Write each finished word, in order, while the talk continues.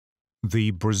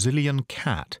The Brazilian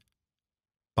Cat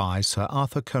by Sir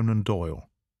Arthur Conan Doyle.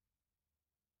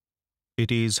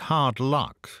 It is hard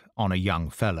luck on a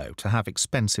young fellow to have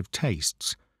expensive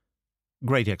tastes,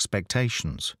 great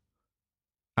expectations,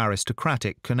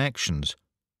 aristocratic connections,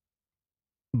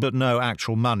 but no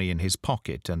actual money in his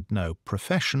pocket and no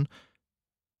profession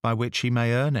by which he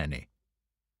may earn any.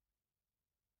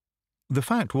 The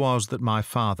fact was that my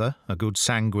father, a good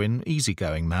sanguine,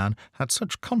 easy-going man, had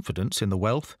such confidence in the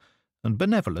wealth and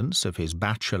benevolence of his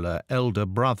bachelor elder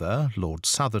brother, Lord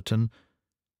Southerton,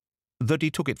 that he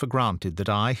took it for granted that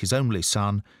I, his only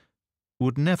son,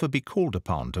 would never be called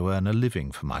upon to earn a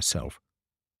living for myself.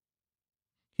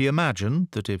 He imagined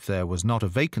that if there was not a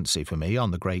vacancy for me on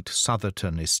the great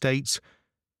Southerton estates,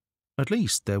 at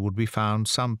least there would be found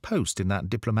some post in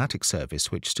that diplomatic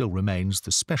service which still remains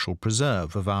the special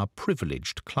preserve of our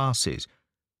privileged classes.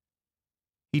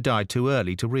 He died too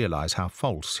early to realize how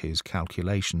false his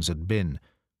calculations had been.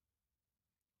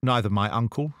 Neither my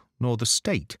uncle nor the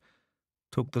state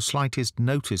took the slightest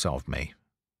notice of me,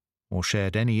 or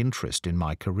shared any interest in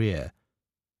my career.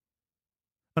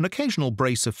 An occasional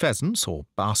brace of pheasants or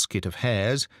basket of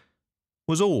hares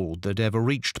was all that ever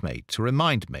reached me to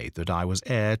remind me that I was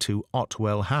heir to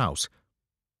Otwell House,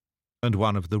 and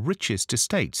one of the richest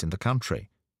estates in the country.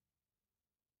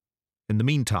 In the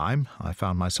meantime, I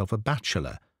found myself a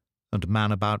bachelor and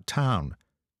man about town,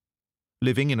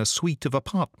 living in a suite of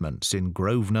apartments in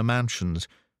Grosvenor Mansions,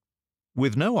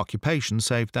 with no occupation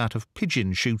save that of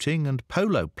pigeon shooting and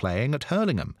polo playing at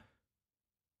Hurlingham.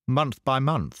 Month by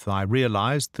month, I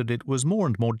realized that it was more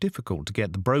and more difficult to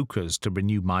get the brokers to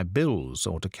renew my bills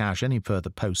or to cash any further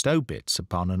post obits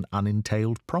upon an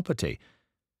unentailed property.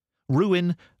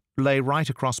 Ruin lay right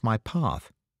across my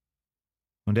path,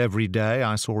 and every day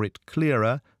I saw it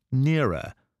clearer,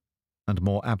 nearer, and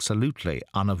more absolutely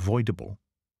unavoidable.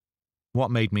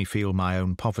 What made me feel my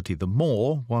own poverty the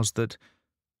more was that,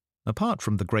 apart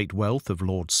from the great wealth of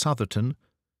Lord Southerton,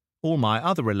 all my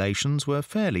other relations were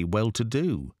fairly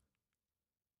well-to-do.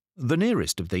 The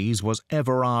nearest of these was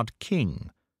Everard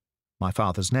King, my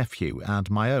father's nephew and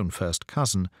my own first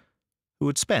cousin, who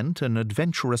had spent an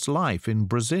adventurous life in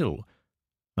Brazil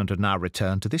and had now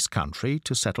returned to this country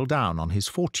to settle down on his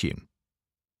fortune.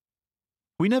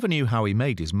 We never knew how he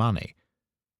made his money,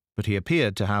 but he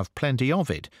appeared to have plenty of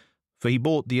it, for he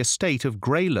bought the estate of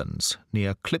Greylands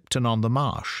near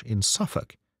Clipton-on-the-Marsh in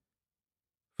Suffolk.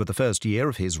 For the first year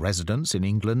of his residence in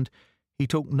England, he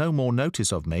took no more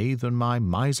notice of me than my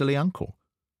miserly uncle.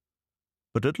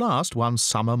 But at last, one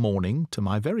summer morning, to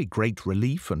my very great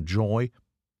relief and joy,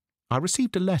 I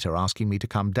received a letter asking me to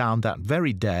come down that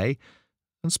very day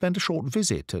and spend a short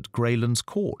visit at Greylands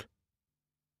Court.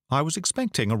 I was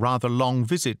expecting a rather long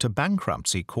visit to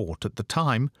Bankruptcy Court at the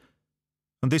time,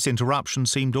 and this interruption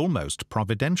seemed almost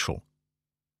providential.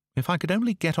 If I could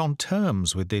only get on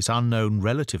terms with this unknown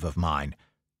relative of mine,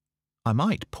 I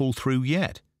might pull through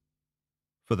yet.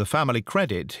 For the family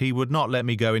credit, he would not let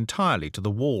me go entirely to the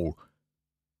wall.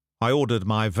 I ordered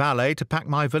my valet to pack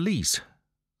my valise,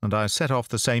 and I set off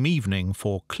the same evening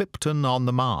for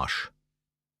Clipton-on-the-Marsh.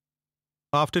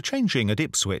 After changing at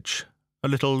Ipswich, a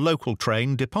little local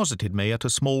train deposited me at a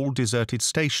small deserted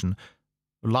station,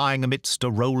 lying amidst a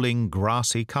rolling,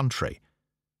 grassy country,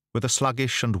 with a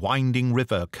sluggish and winding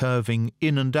river curving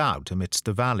in and out amidst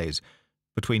the valleys,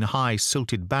 between high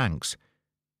silted banks,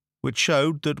 which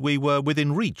showed that we were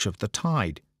within reach of the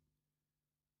tide.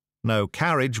 No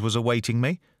carriage was awaiting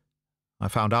me. I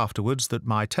found afterwards that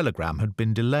my telegram had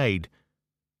been delayed,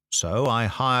 so I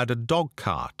hired a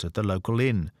dog-cart at the local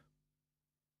inn.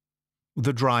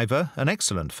 The driver, an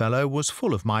excellent fellow, was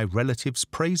full of my relative's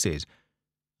praises,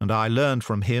 and I learned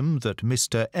from him that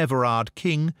Mr. Everard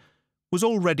King was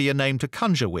already a name to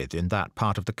conjure with in that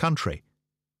part of the country.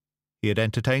 He had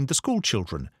entertained the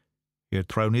school-children. He had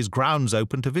thrown his grounds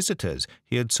open to visitors.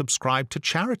 He had subscribed to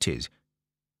charities.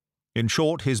 In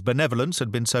short, his benevolence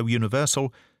had been so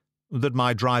universal that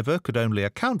my driver could only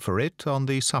account for it on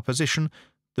the supposition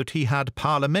that he had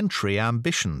parliamentary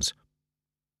ambitions.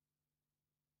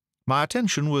 My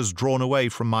attention was drawn away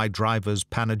from my driver's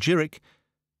panegyric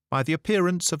by the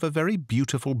appearance of a very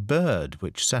beautiful bird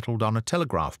which settled on a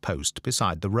telegraph post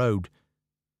beside the road.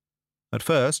 At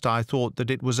first I thought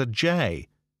that it was a jay,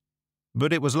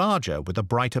 but it was larger with a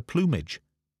brighter plumage.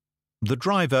 The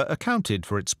driver accounted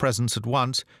for its presence at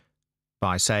once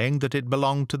by saying that it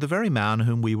belonged to the very man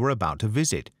whom we were about to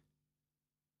visit.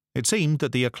 It seemed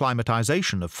that the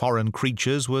acclimatization of foreign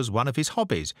creatures was one of his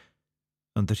hobbies,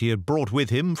 and that he had brought with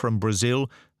him from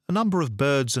Brazil a number of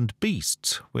birds and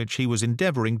beasts which he was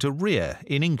endeavouring to rear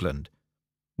in England.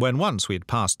 When once we had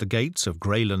passed the gates of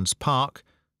Greylands Park,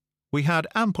 We had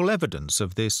ample evidence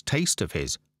of this taste of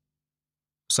his.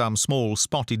 Some small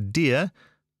spotted deer,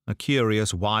 a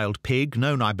curious wild pig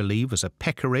known, I believe, as a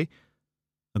peccary,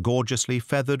 a gorgeously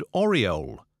feathered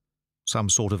oriole, some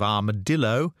sort of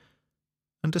armadillo,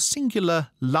 and a singular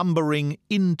lumbering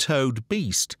in-toed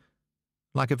beast,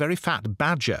 like a very fat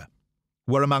badger,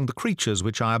 were among the creatures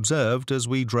which I observed as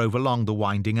we drove along the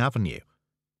winding avenue.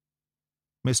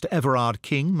 Mr. Everard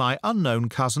King, my unknown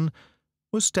cousin,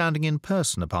 was standing in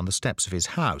person upon the steps of his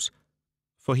house,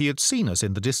 for he had seen us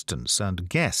in the distance and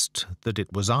guessed that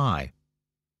it was I.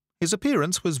 His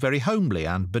appearance was very homely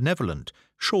and benevolent,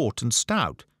 short and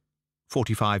stout,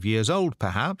 45 years old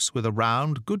perhaps, with a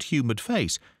round, good-humoured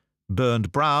face,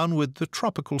 burned brown with the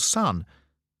tropical sun,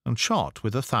 and shot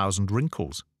with 1,000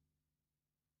 wrinkles.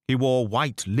 He wore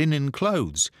white linen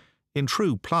clothes, in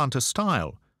true planter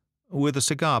style, with a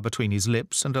cigar between his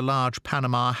lips and a large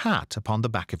Panama hat upon the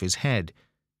back of his head.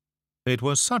 It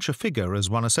was such a figure as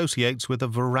one associates with a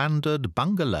verandahed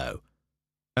bungalow,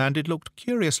 and it looked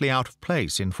curiously out of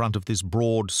place in front of this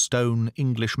broad stone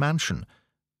English mansion,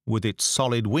 with its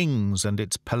solid wings and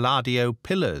its Palladio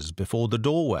pillars before the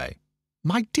doorway.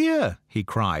 "My dear," he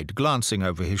cried, glancing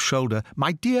over his shoulder,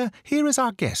 "my dear, here is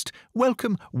our guest.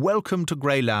 Welcome, welcome to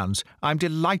Greylands. I'm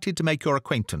delighted to make your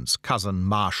acquaintance, Cousin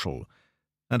Marshall.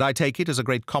 And I take it as a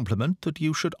great compliment that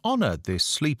you should honour this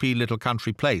sleepy little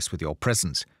country place with your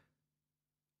presence."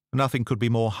 Nothing could be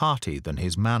more hearty than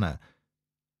his manner,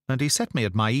 and he set me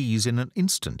at my ease in an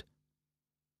instant.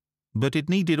 But it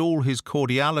needed all his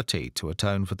cordiality to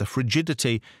atone for the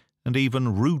frigidity and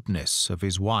even rudeness of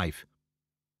his wife,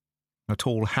 a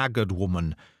tall haggard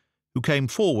woman who came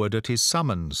forward at his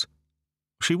summons.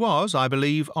 She was, I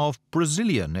believe, of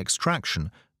Brazilian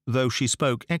extraction, though she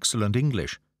spoke excellent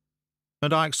English,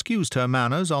 and I excused her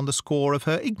manners on the score of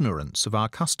her ignorance of our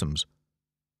customs.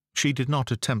 She did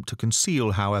not attempt to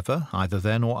conceal, however, either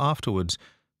then or afterwards,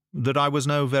 that I was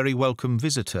no very welcome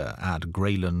visitor at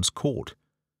Greylands Court.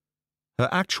 Her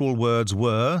actual words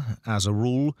were, as a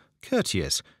rule,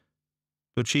 courteous,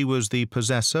 but she was the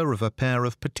possessor of a pair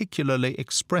of particularly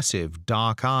expressive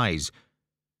dark eyes,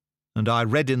 and I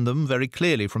read in them very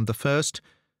clearly from the first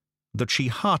that she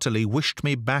heartily wished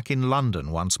me back in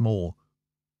London once more.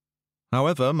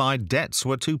 However, my debts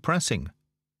were too pressing,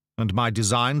 and my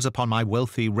designs upon my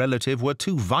wealthy relative were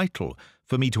too vital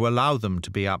for me to allow them to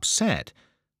be upset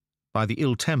by the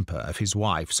ill temper of his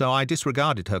wife, so I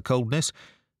disregarded her coldness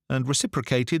and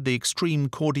reciprocated the extreme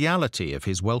cordiality of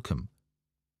his welcome.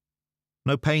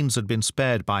 No pains had been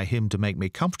spared by him to make me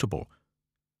comfortable.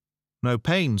 No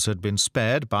pains had been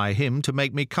spared by him to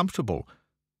make me comfortable.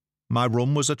 My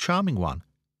room was a charming one.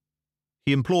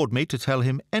 He implored me to tell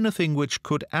him anything which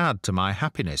could add to my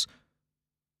happiness.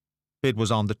 It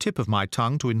was on the tip of my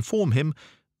tongue to inform him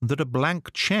that a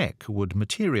blank cheque would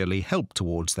materially help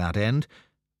towards that end,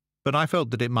 but I felt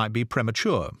that it might be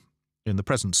premature, in the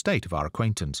present state of our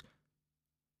acquaintance.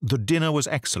 The dinner was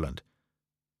excellent,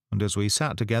 and as we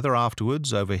sat together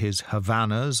afterwards over his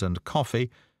Havanas and coffee,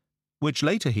 which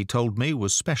later he told me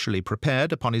was specially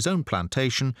prepared upon his own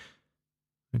plantation,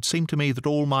 it seemed to me that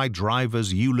all my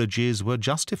driver's eulogies were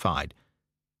justified,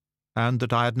 and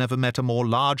that I had never met a more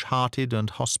large-hearted and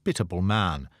hospitable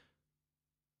man.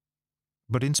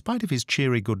 But in spite of his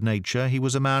cheery good nature, he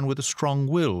was a man with a strong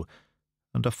will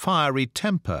and a fiery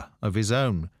temper of his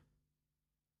own.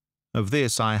 Of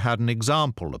this I had an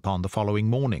example upon the following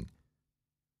morning.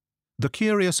 The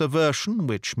curious aversion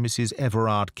which Mrs.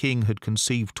 Everard King had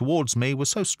conceived towards me was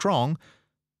so strong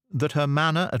that her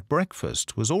manner at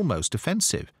breakfast was almost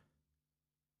offensive.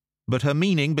 But her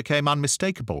meaning became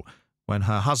unmistakable when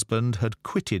her husband had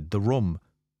quitted the room.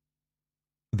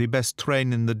 "The best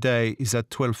train in the day is at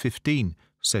 12:15,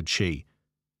 said she.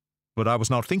 "But I was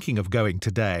not thinking of going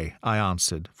today," I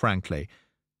answered, frankly,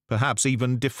 perhaps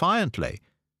even defiantly,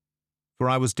 for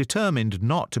I was determined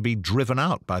not to be driven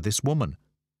out by this woman.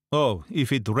 "Oh,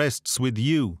 if it rests with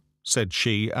you," said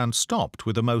she, and stopped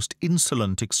with a most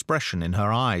insolent expression in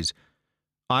her eyes.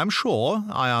 "I am sure,"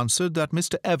 I answered, "that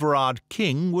Mr. Everard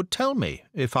King would tell me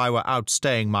if I were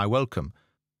outstaying my welcome."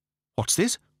 "What's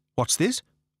this? What's this?"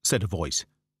 said a voice.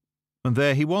 And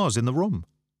there he was in the room.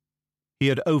 He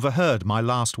had overheard my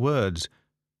last words,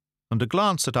 and a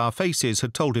glance at our faces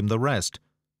had told him the rest.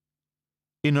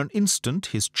 In an instant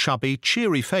his chubby,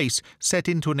 cheery face set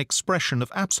into an expression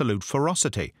of absolute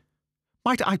ferocity.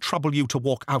 "Might I trouble you to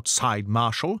walk outside,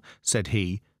 Marshall?" said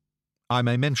he. I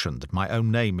may mention that my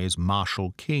own name is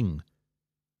Marshall King.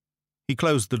 He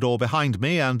closed the door behind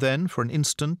me, and then, for an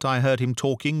instant, I heard him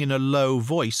talking in a low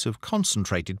voice of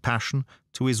concentrated passion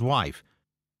to his wife.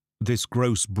 This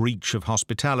gross breach of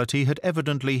hospitality had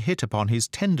evidently hit upon his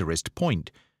tenderest point,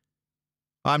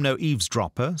 I'm no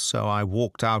eavesdropper, so I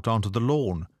walked out onto the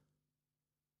lawn.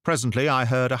 Presently I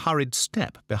heard a hurried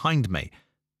step behind me,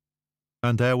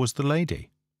 and there was the lady,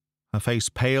 her face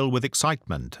pale with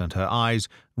excitement and her eyes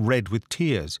red with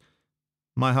tears.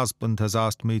 "My husband has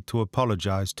asked me to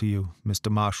apologize to you,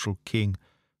 Mr. Marshal King,"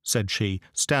 said she,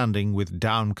 standing with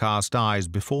downcast eyes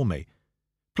before me.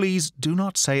 "Please do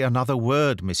not say another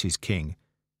word, Mrs. King."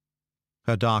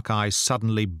 Her dark eyes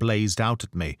suddenly blazed out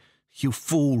at me. "You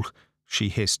fool!" she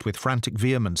hissed with frantic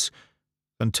vehemence,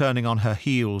 and turning on her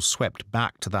heels swept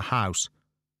back to the house.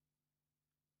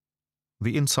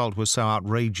 The insult was so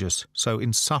outrageous, so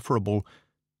insufferable,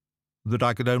 that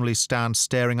I could only stand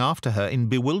staring after her in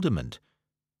bewilderment.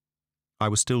 I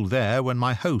was still there when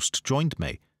my host joined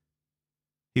me.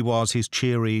 He was his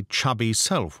cheery, chubby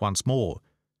self once more.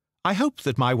 "I hope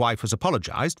that my wife has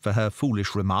apologized for her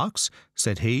foolish remarks,"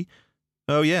 said he.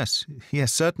 "Oh, yes,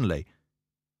 certainly."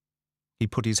 He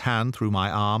put his hand through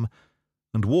my arm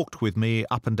and walked with me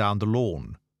up and down the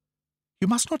lawn. "You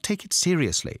must not take it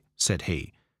seriously," said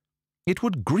he. "It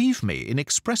would grieve me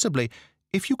inexpressibly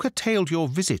if you curtailed your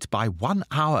visit by 1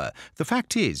 hour. The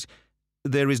fact is,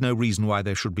 there is no reason why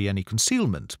there should be any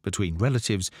concealment between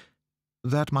relatives,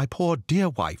 that my poor dear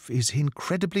wife is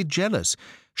incredibly jealous.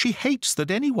 She hates that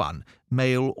anyone,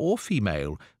 male or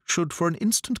female, should for an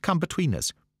instant come between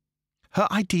us. Her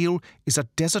ideal is a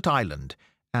desert island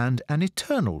and an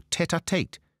eternal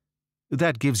tete-a-tete.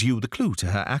 That gives you the clue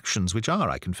to her actions, which are,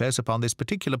 I confess, upon this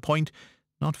particular point,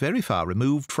 not very far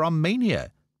removed from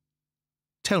mania.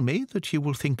 Tell me that you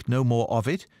will think no more of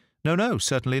it. No,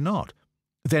 certainly not.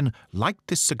 Then light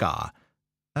this cigar,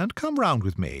 and come round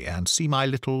with me and see my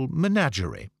little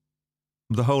menagerie."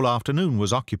 The whole afternoon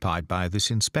was occupied by this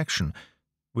inspection,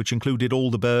 which included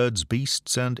all the birds,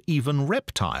 beasts, and even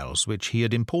reptiles which he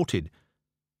had imported.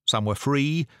 Some were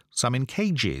free, some in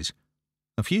cages,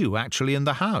 a few actually in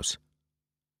the house.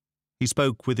 He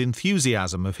spoke with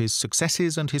enthusiasm of his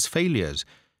successes and his failures,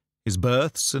 his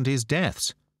births and his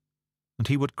deaths, and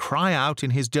he would cry out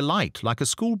in his delight like a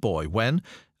schoolboy when,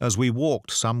 as we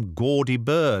walked, some gaudy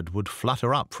bird would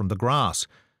flutter up from the grass,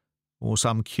 or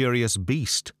some curious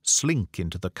beast slink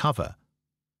into the cover.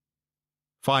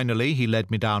 Finally, he led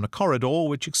me down a corridor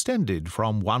which extended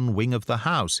from one wing of the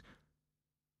house.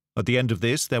 At the end of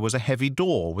this there was a heavy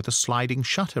door with a sliding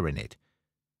shutter in it,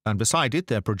 and beside it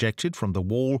there projected from the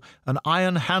wall an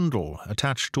iron handle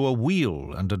attached to a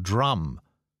wheel and a drum.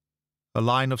 A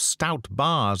line of stout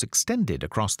bars extended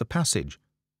across the passage.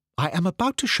 "I am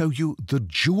about to show you the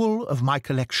jewel of my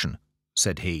collection,"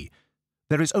 said he.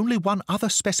 "There is only one other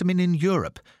specimen in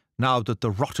Europe, now that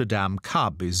the Rotterdam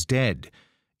cub is dead.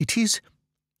 It is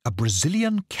a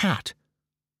Brazilian cat."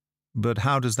 "But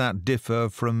how does that differ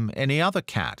from any other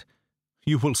cat?"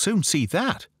 "You will soon see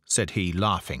that," said he,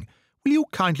 laughing. "Will you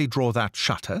kindly draw that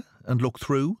shutter and look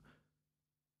through?"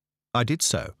 I did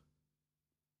so,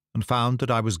 and found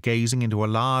that I was gazing into a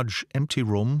large, empty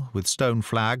room with stone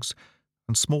flags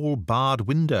and small barred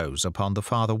windows upon the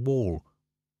farther wall.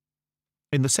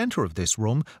 In the centre of this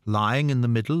room, lying in the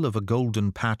middle of a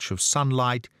golden patch of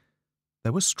sunlight,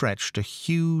 there was stretched a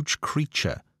huge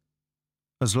creature,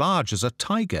 as large as a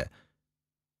tiger,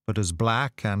 but as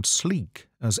black and sleek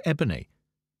as ebony.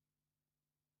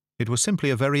 It was simply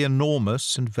a very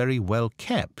enormous and very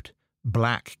well-kept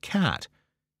black cat,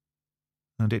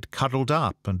 and it cuddled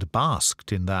up and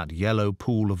basked in that yellow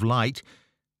pool of light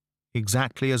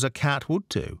exactly as a cat would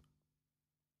do.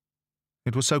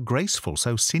 It was so graceful,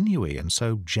 so sinewy, and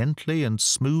so gently and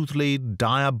smoothly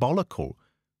diabolical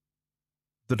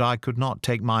that I could not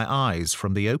take my eyes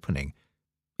from the opening.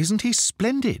 "Isn't he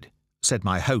splendid?" said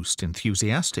my host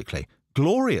enthusiastically.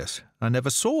 "Glorious! I never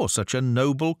saw such a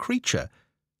noble creature.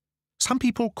 Some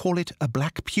people call it a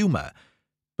black puma,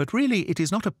 but really it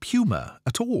is not a puma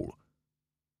at all.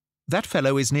 That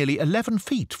fellow is nearly 11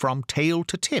 feet from tail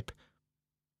to tip.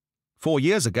 4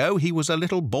 years ago he was a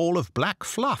little ball of black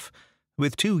fluff,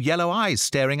 with 2 yellow eyes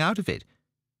staring out of it.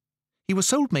 He was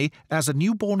sold me as a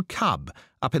newborn cub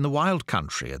up in the wild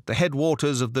country at the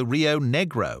headwaters of the Rio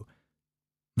Negro.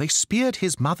 They speared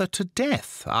his mother to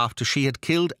death after she had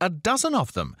killed a dozen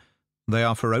of them. They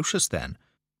are ferocious then.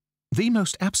 The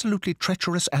most absolutely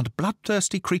treacherous and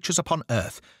bloodthirsty creatures upon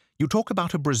earth. You talk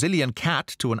about a Brazilian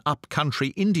cat to an up-country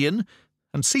Indian,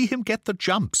 and see him get the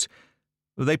jumps.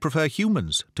 They prefer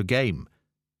humans to game.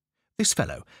 This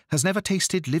fellow has never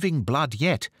tasted living blood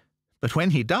yet, but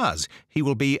when he does, he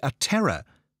will be a terror.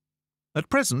 At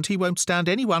present he won't stand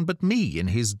anyone but me in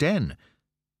his den.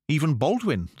 Even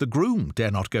Baldwin, the groom,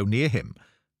 dare not go near him.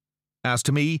 As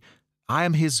to me, I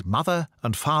am his mother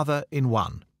and father in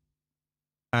one."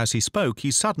 As he spoke,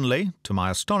 he suddenly, to my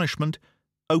astonishment,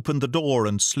 opened the door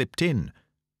and slipped in,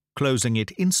 closing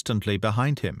it instantly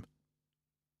behind him.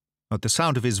 At the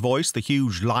sound of his voice, the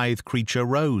huge, lithe creature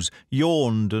rose,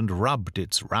 yawned, and rubbed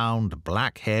its round,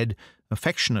 black head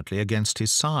affectionately against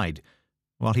his side,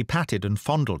 while he patted and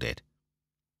fondled it.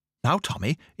 "Now,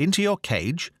 Tommy, into your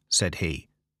cage," said he.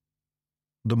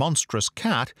 The monstrous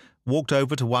cat walked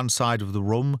over to one side of the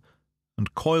room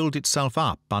and coiled itself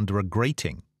up under a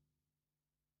grating.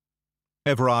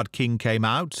 Everard King came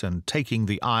out, and taking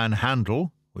the iron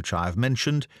handle, which I have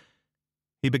mentioned,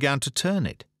 he began to turn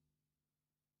it.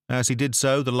 As he did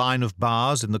so, the line of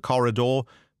bars in the corridor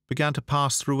began to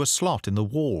pass through a slot in the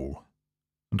wall,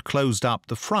 and closed up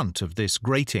the front of this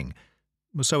grating,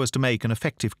 so as to make an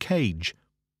effective cage.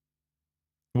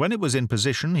 When it was in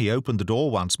position, he opened the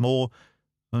door once more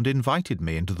and invited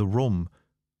me into the room,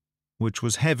 which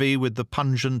was heavy with the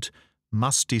pungent,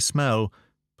 musty smell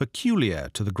peculiar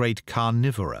to the great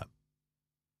carnivora.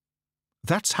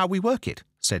 "That's how we work it,"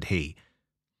 said he.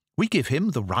 "We give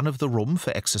him the run of the room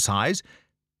for exercise,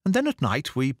 and then at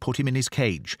night we put him in his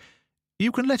cage.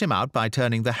 You can let him out by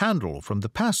turning the handle from the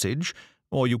passage,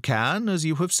 or you can, as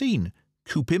you have seen,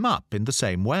 coop him up in the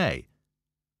same way."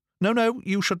 "No,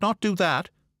 you should not do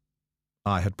that."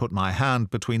 I had put my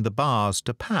hand between the bars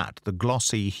to pat the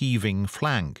glossy, heaving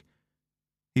flank.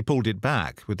 He pulled it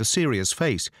back with a serious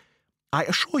face. "I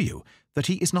assure you that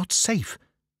he is not safe.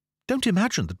 Don't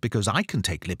imagine that because I can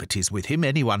take liberties with him,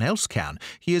 anyone else can.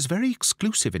 He is very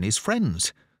exclusive in his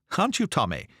friends. Aren't you,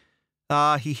 Tommy?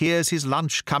 Ah, he hears his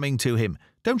lunch coming to him,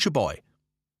 don't you, boy?"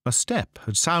 A step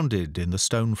had sounded in the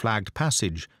stone-flagged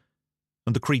passage,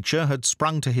 and the creature had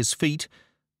sprung to his feet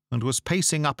and was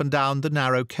pacing up and down the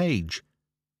narrow cage,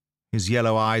 his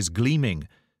yellow eyes gleaming,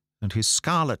 and his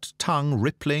scarlet tongue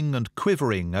rippling and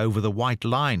quivering over the white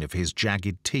line of his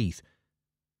jagged teeth.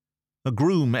 A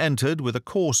groom entered with a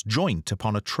coarse joint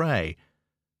upon a tray,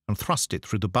 and thrust it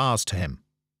through the bars to him.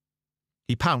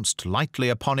 He pounced lightly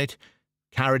upon it,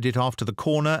 carried it off to the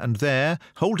corner, and there,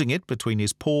 holding it between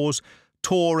his paws,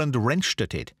 tore and wrenched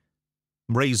at it,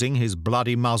 raising his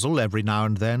bloody muzzle every now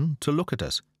and then to look at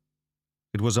us.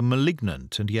 It was a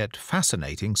malignant and yet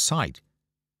fascinating sight.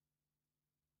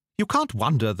 "You can't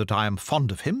wonder that I am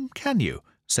fond of him, can you?"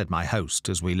 said my host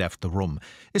as we left the room,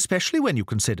 "especially when you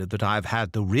consider that I have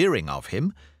had the rearing of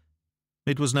him.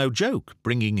 It was no joke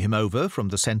bringing him over from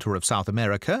the centre of South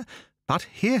America, but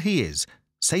here he is,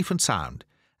 safe and sound,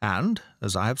 and,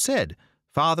 as I have said,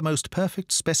 far the most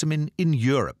perfect specimen in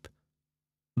Europe.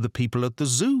 The people at the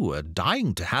zoo are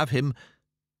dying to have him,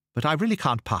 but I really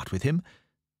can't part with him.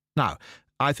 Now,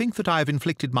 I think that I have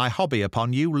inflicted my hobby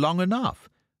upon you long enough,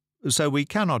 so we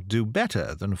cannot do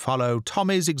better than follow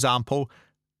Tommy's example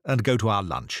and go to our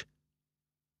lunch."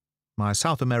 My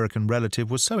South American relative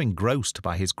was so engrossed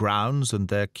by his grounds and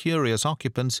their curious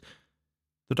occupants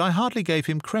that I hardly gave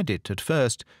him credit at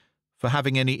first for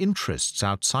having any interests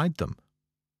outside them.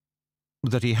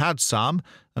 That he had some,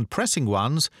 and pressing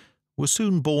ones, was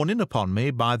soon borne in upon me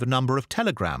by the number of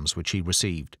telegrams which he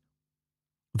received.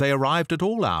 They arrived at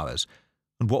all hours,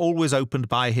 and were always opened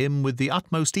by him with the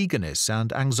utmost eagerness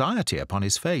and anxiety upon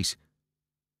his face.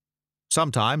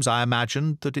 Sometimes I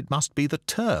imagined that it must be the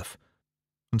turf,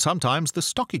 and sometimes the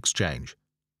stock exchange,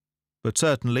 but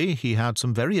certainly he had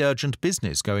some very urgent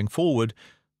business going forward,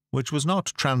 which was not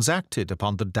transacted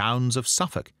upon the downs of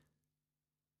Suffolk.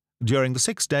 During the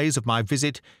 6 days of my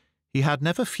visit, he had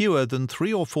never fewer than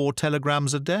 3 or 4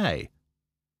 telegrams a day,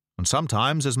 and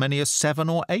sometimes as many as 7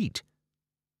 or 8.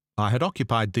 I had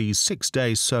occupied these 6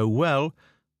 days so well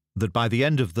that by the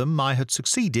end of them I had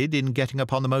succeeded in getting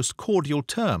upon the most cordial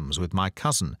terms with my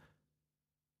cousin.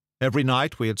 Every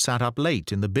night we had sat up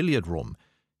late in the billiard-room,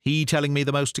 he telling me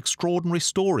the most extraordinary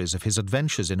stories of his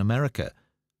adventures in America,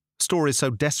 stories so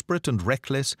desperate and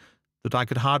reckless that I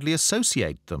could hardly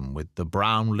associate them with the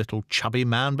brown little chubby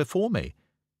man before me.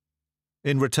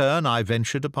 In return I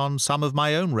ventured upon some of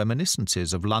my own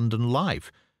reminiscences of London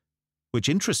life, which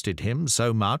interested him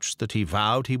so much that he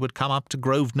vowed he would come up to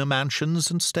Grosvenor Mansions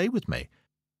and stay with me.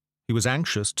 He was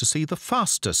anxious to see the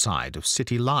faster side of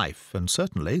city life, and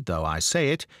certainly, though I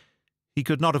say it, he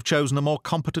could not have chosen a more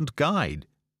competent guide.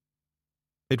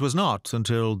 It was not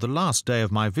until the last day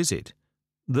of my visit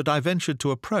that I ventured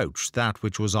to approach that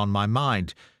which was on my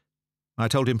mind. I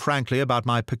told him frankly about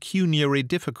my pecuniary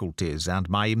difficulties and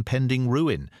my impending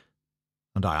ruin,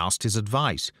 and I asked his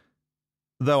advice,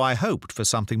 though I hoped for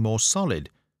something more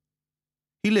solid.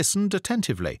 He listened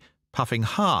attentively, puffing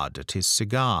hard at his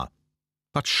cigar.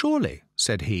 "But surely,"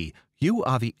 said he, "you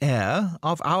are the heir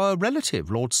of our relative,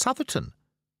 Lord Southerton."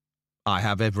 "I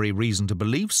have every reason to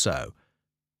believe so,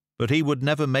 but he would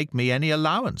never make me any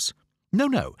allowance.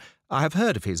 No, I have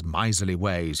heard of his miserly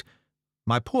ways.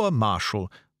 My poor Marshal,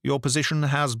 your position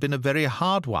has been a very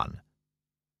hard one.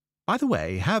 By the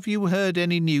way, have you heard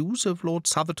any news of Lord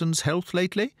Southerton's health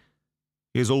lately?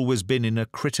 He has always been in a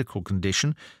critical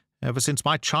condition, ever since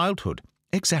my childhood.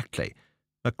 Exactly.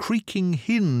 A creaking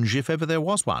hinge, if ever there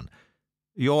was one.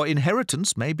 Your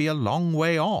inheritance may be a long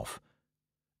way off.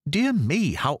 Dear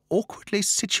me, how awkwardly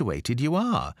situated you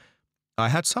are. I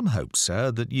had some hopes,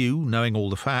 sir, that you, knowing all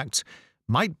the facts,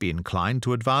 might be inclined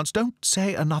to advance— Don't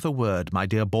say another word, my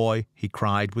dear boy, he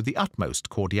cried with the utmost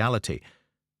cordiality.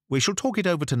 We shall talk it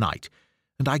over tonight,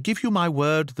 and I give you my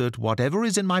word that whatever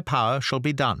is in my power shall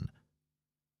be done.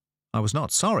 I was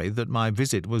not sorry that my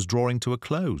visit was drawing to a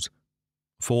close,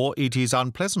 for it is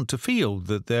unpleasant to feel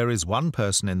that there is one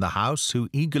person in the house who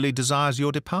eagerly desires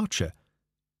your departure.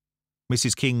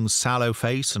 Mrs. King's sallow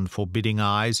face and forbidding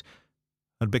eyes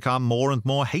had become more and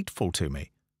more hateful to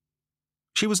me.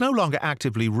 She was no longer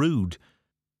actively rude.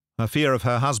 Her fear of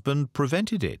her husband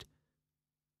prevented it.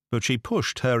 But she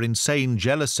pushed her insane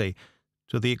jealousy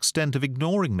to the extent of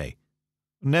ignoring me,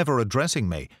 never addressing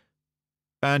me,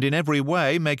 and in every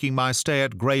way making my stay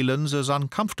at Greylands as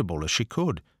uncomfortable as she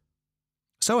could.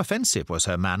 So offensive was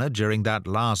her manner during that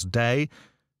last day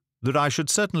that I should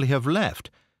certainly have left,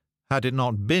 had it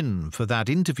not been for that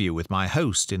interview with my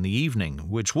host in the evening,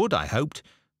 which would, I hoped,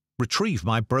 retrieve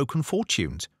my broken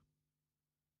fortunes.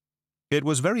 It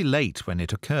was very late when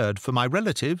it occurred, for my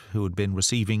relative, who had been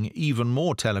receiving even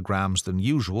more telegrams than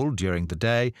usual during the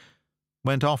day,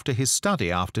 went off to his study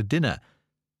after dinner,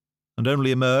 and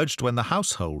only emerged when the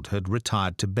household had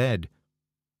retired to bed.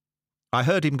 I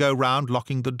heard him go round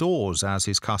locking the doors, as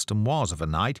his custom was of a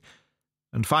night,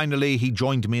 and finally he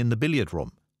joined me in the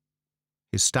billiard-room.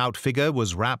 His stout figure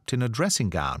was wrapped in a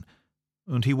dressing-gown,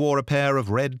 and he wore a pair of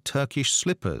red Turkish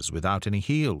slippers without any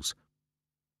heels.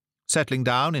 Settling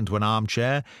down into an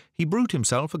armchair, he brewed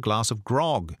himself a glass of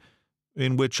grog,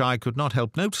 in which I could not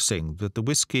help noticing that the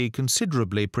whisky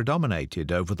considerably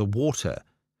predominated over the water.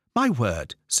 "My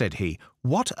word," said he,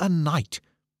 "what a night!"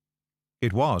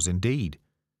 It was, indeed.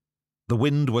 The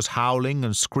wind was howling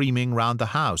and screaming round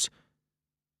the house,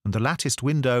 and the latticed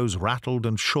windows rattled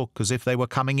and shook as if they were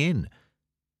coming in.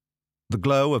 The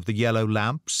glow of the yellow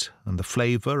lamps and the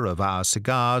flavour of our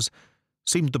cigars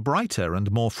seemed the brighter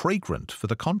and more fragrant for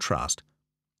the contrast.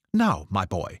 "Now, my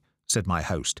boy," said my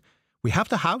host, "we have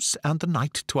the house and the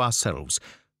night to ourselves.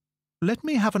 Let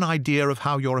me have an idea of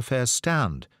how your affairs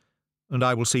stand, and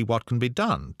I will see what can be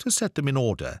done to set them in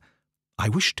order. I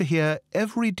wish to hear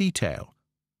every detail."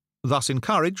 Thus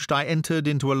encouraged, I entered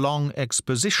into a long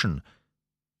exposition,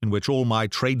 in which all my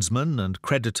tradesmen and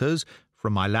creditors,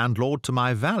 from my landlord to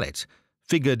my valet,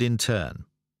 figured in turn.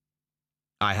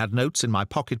 I had notes in my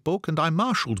pocket-book, and I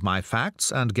marshalled my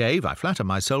facts, and gave, I flatter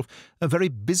myself, a very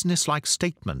business-like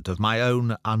statement of my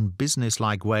own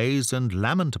unbusiness-like ways and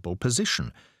lamentable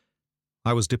position.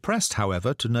 I was depressed,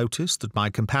 however, to notice that my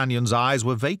companion's eyes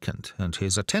were vacant, and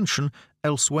his attention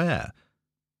elsewhere.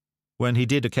 When he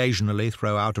did occasionally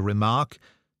throw out a remark,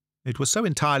 it was so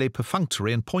entirely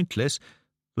perfunctory and pointless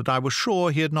that I was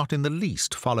sure he had not in the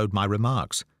least followed my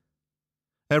remarks.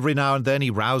 Every now and then he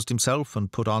roused himself and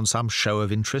put on some show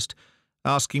of interest,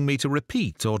 asking me to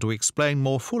repeat or to explain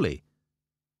more fully.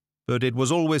 But it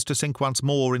was always to sink once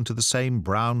more into the same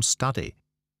brown study.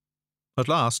 At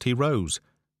last he rose,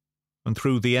 and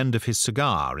threw the end of his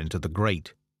cigar into the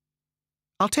grate.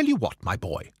 "I'll tell you what, my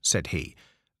boy," said he.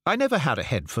 "I never had a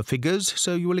head for figures,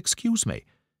 so you will excuse me.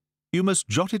 You must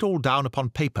jot it all down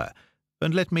upon paper,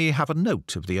 and let me have a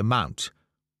note of the amount.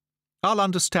 I'll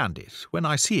understand it when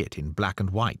I see it in black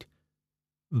and white."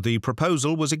 The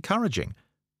proposal was encouraging.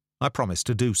 I promised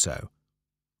to do so.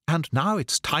 And now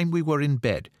it's time we were in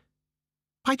bed.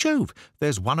 By Jove,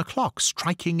 there's 1 o'clock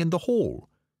striking in the hall.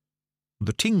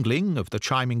 The tingling of the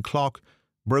chiming clock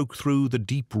broke through the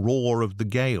deep roar of the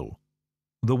gale.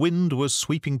 The wind was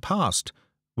sweeping past,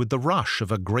 with the rush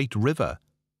of a great river.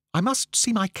 "I must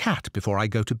see my cat before I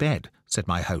go to bed," said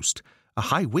my host. "A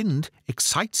high wind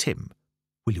excites him.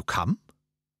 Will you come?"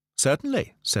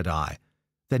 "Certainly," said I.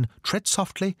 "Then tread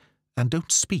softly and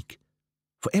don't speak,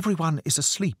 for everyone is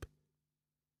asleep."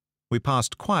 We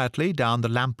passed quietly down the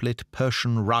lamplit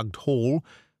Persian-rugged hall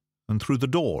and through the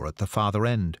door at the farther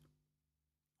end.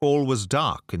 All was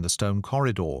dark in the stone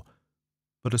corridor,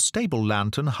 but a stable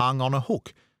lantern hung on a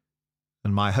hook,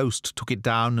 and my host took it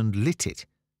down and lit it.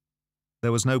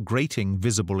 There was no grating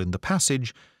visible in the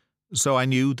passage, so I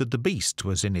knew that the beast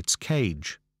was in its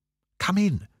cage. "Come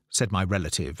in," said my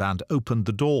relative, and opened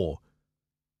the door.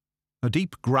 A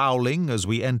deep growling as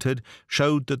we entered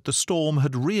showed that the storm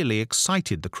had really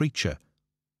excited the creature.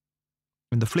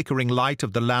 In the flickering light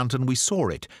of the lantern we saw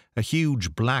it, a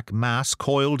huge black mass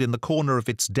coiled in the corner of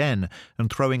its den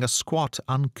and throwing a squat,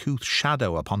 uncouth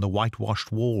shadow upon the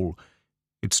whitewashed wall.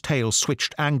 Its tail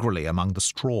switched angrily among the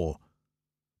straw.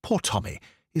 "Poor Tommy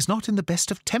is not in the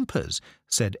best of tempers,"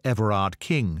 said Everard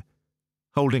King,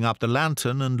 holding up the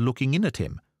lantern and looking in at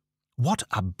him. "What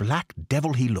a black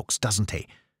devil he looks, doesn't he?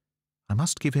 I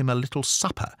must give him a little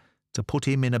supper to put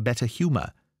him in a better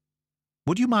humour.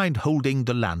 Would you mind holding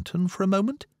the lantern for a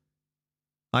moment?"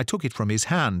 I took it from his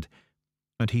hand,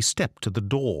 and he stepped to the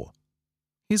door.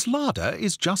 "His larder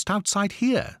is just outside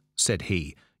here," said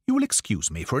he. "You will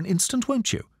excuse me for an instant,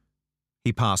 won't you?"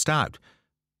 He passed out,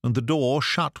 and the door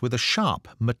shut with a sharp,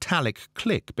 metallic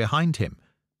click behind him.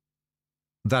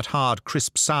 That hard,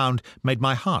 crisp sound made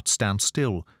my heart stand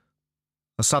still.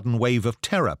 A sudden wave of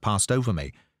terror passed over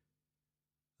me.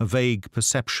 A vague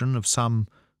perception of some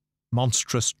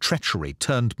monstrous treachery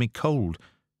turned me cold.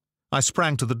 I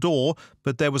sprang to the door,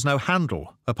 but there was no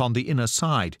handle upon the inner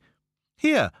side.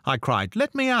 "Here," I cried,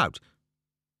 "let me out."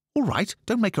 "All right,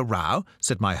 don't make a row,"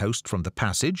 said my host from the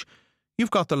passage.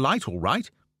 "You've got the light all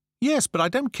right." "Yes, but I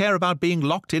don't care about being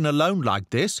locked in alone like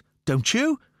this. Don't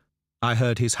you?" I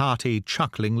heard his hearty,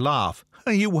 chuckling laugh.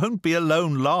 "You won't be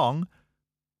alone long."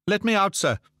 "Let me out,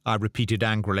 sir," I repeated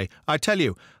angrily. "I tell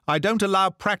you, I don't allow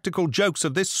practical jokes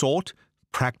of this sort."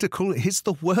 "Practical is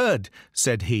the word,"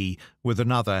 said he, with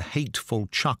another hateful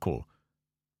chuckle.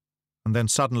 And then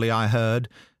suddenly I heard,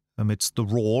 amidst the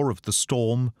roar of the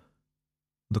storm,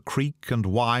 the creak and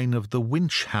whine of the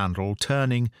winch handle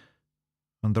turning,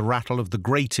 and the rattle of the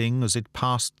grating as it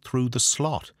passed through the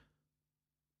slot.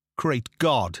 Great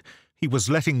God! He was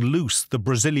letting loose the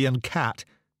Brazilian cat.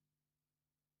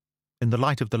 In the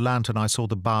light of the lantern I saw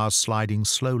the bars sliding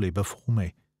slowly before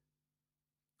me.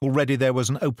 Already there was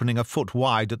an opening a foot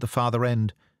wide at the farther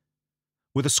end.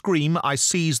 With a scream I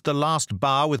seized the last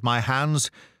bar with my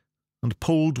hands and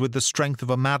pulled with the strength of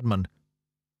a madman.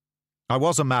 I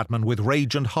was a madman with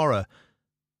rage and horror.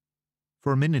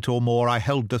 For a minute or more I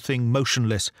held the thing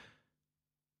motionless.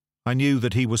 I knew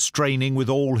that he was straining with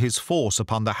all his force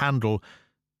upon the handle,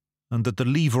 and that the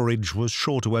leverage was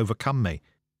sure to overcome me.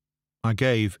 I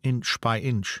gave inch by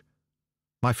inch,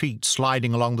 my feet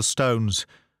sliding along the stones,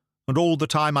 and all the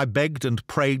time I begged and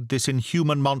prayed this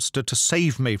inhuman monster to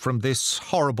save me from this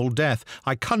horrible death.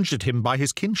 I conjured him by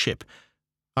his kinship.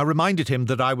 I reminded him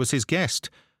that I was his guest.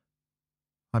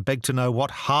 I begged to know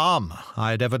what harm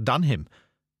I had ever done him.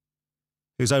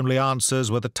 His only answers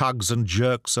were the tugs and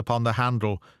jerks upon the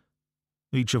handle,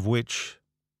 each of which,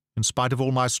 in spite of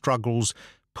all my struggles,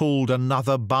 pulled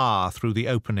another bar through the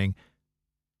opening.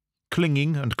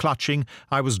 Clinging and clutching,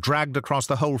 I was dragged across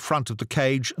the whole front of the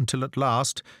cage until at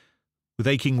last, with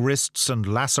aching wrists and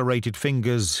lacerated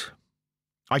fingers,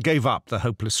 I gave up the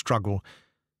hopeless struggle.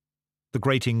 The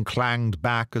grating clanged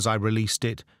back as I released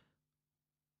it,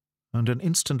 and an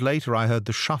instant later I heard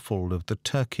the shuffle of the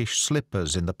Turkish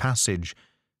slippers in the passage,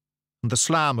 and the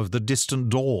slam of the distant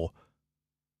door.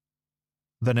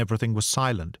 Then everything was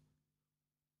silent.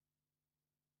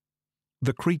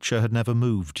 The creature had never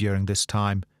moved during this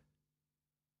time.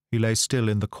 He lay still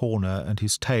in the corner, and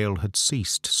his tail had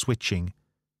ceased switching.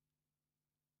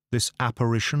 This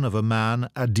apparition of a man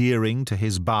adhering to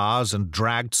his bars and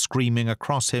dragged screaming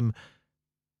across him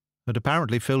had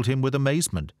apparently filled him with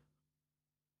amazement.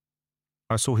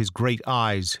 I saw his great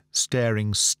eyes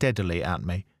staring steadily at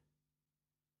me.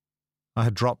 I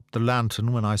had dropped the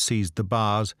lantern when I seized the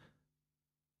bars,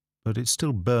 but it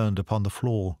still burned upon the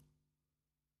floor,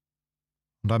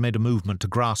 and I made a movement to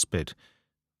grasp it,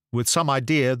 with some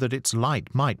idea that its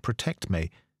light might protect me.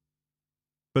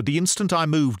 But the instant I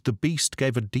moved, the beast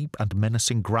gave a deep and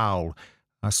menacing growl.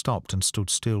 I stopped and stood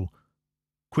still,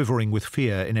 quivering with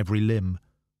fear in every limb.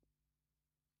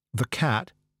 The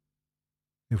cat,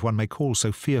 if one may call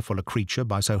so fearful a creature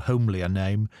by so homely a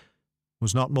name,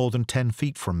 was not more than 10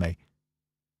 feet from me.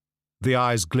 The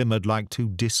eyes glimmered like 2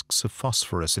 discs of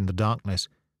phosphorus in the darkness.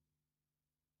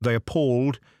 They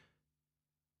appalled,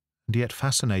 and yet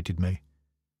fascinated me.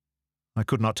 I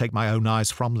could not take my own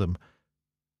eyes from them.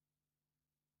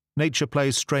 Nature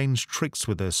plays strange tricks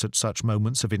with us at such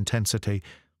moments of intensity,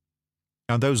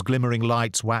 and those glimmering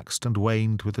lights waxed and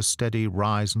waned with a steady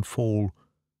rise and fall.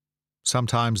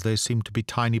 Sometimes they seemed to be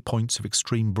tiny points of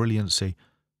extreme brilliancy,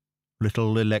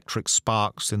 little electric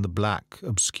sparks in the black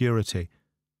obscurity.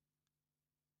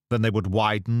 Then they would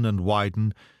widen and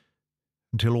widen,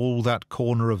 until all that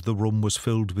corner of the room was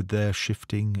filled with their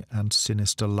shifting and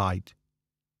sinister light.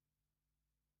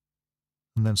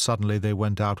 And then suddenly they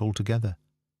went out altogether.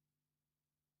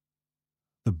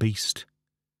 The beast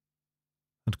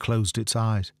had closed its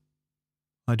eyes.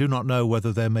 I do not know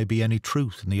whether there may be any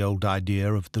truth in the old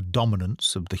idea of the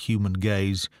dominance of the human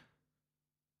gaze,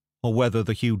 or whether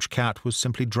the huge cat was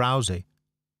simply drowsy.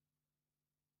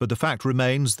 But the fact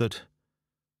remains that,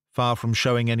 far from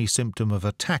showing any symptom of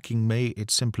attacking me,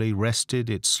 it simply rested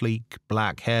its sleek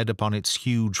black head upon its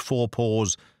huge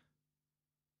forepaws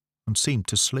and seemed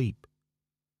to sleep.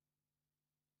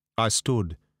 I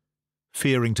stood,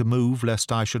 fearing to move lest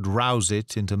I should rouse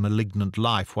it into malignant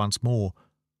life once more.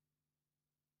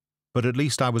 But at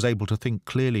least I was able to think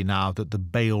clearly now that the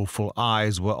baleful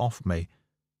eyes were off me.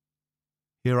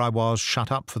 Here I was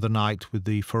shut up for the night with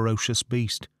the ferocious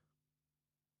beast.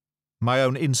 My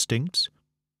own instincts,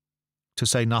 to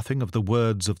say nothing of the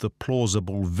words of the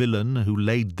plausible villain who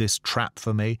laid this trap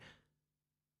for me,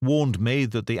 warned me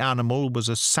that the animal was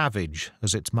as savage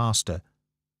as its master.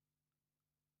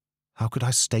 How could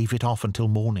I stave it off until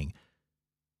morning?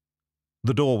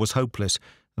 The door was hopeless,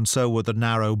 and so were the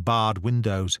narrow barred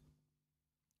windows.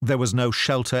 There was no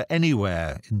shelter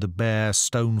anywhere in the bare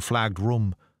stone-flagged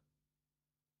room.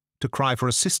 To cry for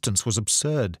assistance was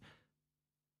absurd.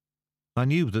 I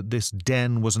knew that this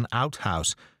den was an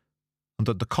outhouse, and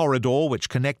that the corridor which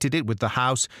connected it with the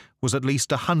house was at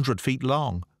least 100 feet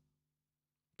long.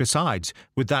 Besides,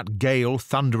 with that gale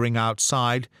thundering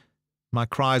outside, my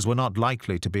cries were not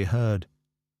likely to be heard.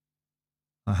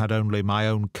 I had only my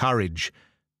own courage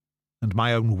and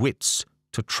my own wits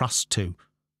to trust to.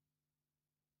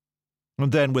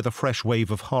 And then, with a fresh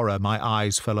wave of horror, my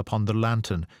eyes fell upon the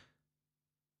lantern.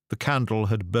 The candle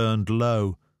had burned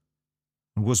low,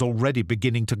 and was already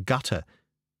beginning to gutter.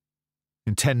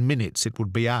 In 10 minutes it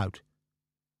would be out.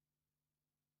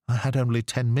 I had only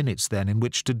 10 minutes, then, in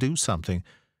which to do something,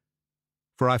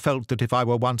 for I felt that if I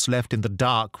were once left in the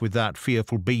dark with that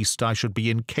fearful beast, I should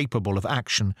be incapable of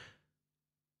action.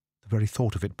 The very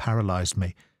thought of it paralysed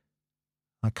me.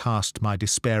 I cast my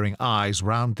despairing eyes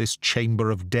round this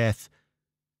chamber of death,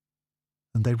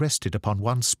 and they rested upon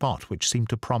one spot which seemed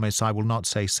to promise, I will not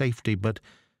say safety, but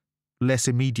less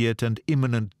immediate and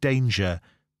imminent danger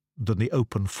than the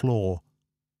open floor.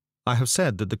 I have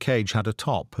said that the cage had a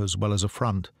top as well as a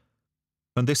front,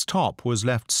 and this top was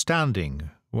left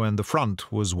standing when the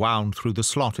front was wound through the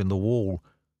slot in the wall.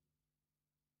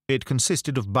 It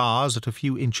consisted of bars at a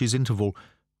few inches' interval,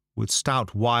 with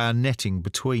stout wire netting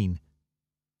between,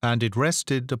 and it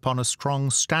rested upon a strong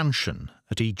stanchion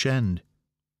at each end.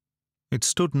 It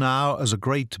stood now as a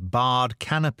great barred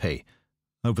canopy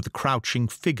over the crouching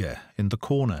figure in the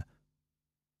corner.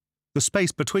 The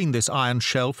space between this iron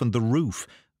shelf and the roof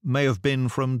may have been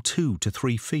from 2 to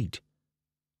 3 feet.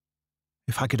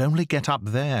 If I could only get up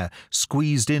there,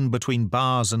 squeezed in between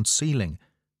bars and ceiling,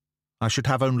 I should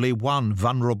have only one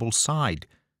vulnerable side.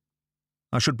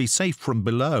 I should be safe from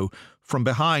below, from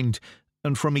behind,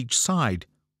 and from each side.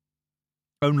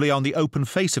 Only on the open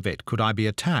face of it could I be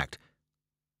attacked.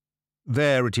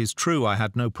 There, it is true, I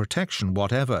had no protection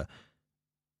whatever,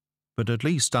 but at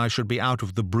least I should be out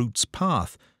of the brute's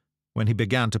path when he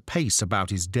began to pace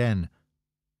about his den.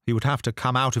 He would have to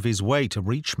come out of his way to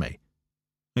reach me.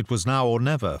 It was now or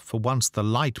never, for once the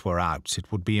light were out,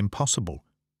 it would be impossible.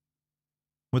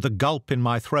 With a gulp in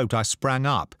my throat, I sprang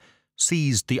up,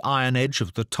 seized the iron edge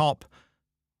of the top,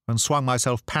 and swung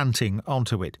myself panting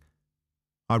onto it.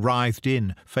 I writhed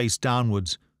in, face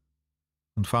downwards,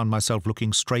 and found myself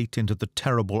looking straight into the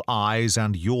terrible eyes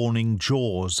and yawning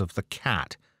jaws of the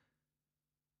cat.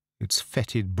 Its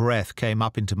fetid breath came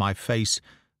up into my face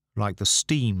like the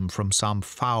steam from some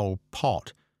foul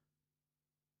pot.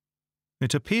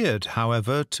 It appeared,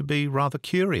 however, to be rather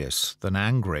curious than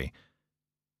angry.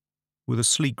 With a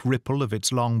sleek ripple of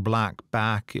its long black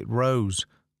back, it rose,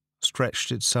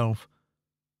 stretched itself,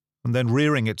 and then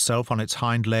rearing itself on its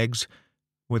hind legs,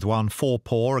 with one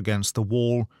forepaw against the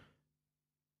wall,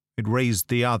 it raised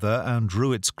the other and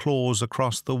drew its claws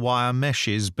across the wire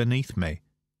meshes beneath me.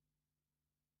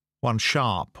 One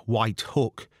sharp, white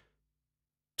hook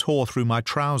tore through my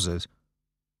trousers,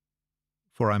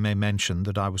 for I may mention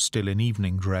that I was still in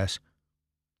evening dress,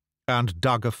 and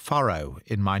dug a furrow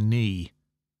in my knee.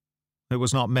 It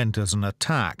was not meant as an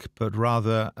attack, but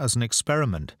rather as an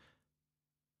experiment,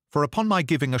 for upon my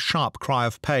giving a sharp cry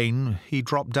of pain, he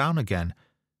dropped down again,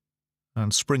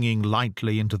 and springing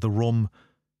lightly into the room,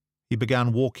 he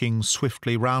began walking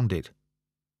swiftly round it,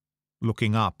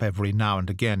 looking up every now and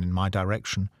again in my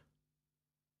direction.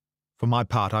 For my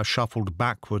part, I shuffled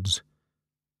backwards,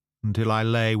 until I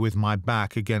lay with my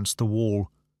back against the wall,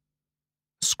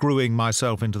 screwing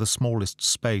myself into the smallest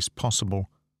space possible.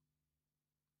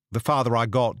 The farther I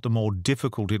got, the more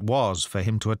difficult it was for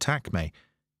him to attack me.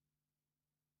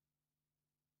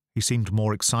 He seemed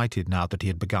more excited now that he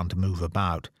had begun to move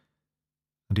about,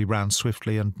 and he ran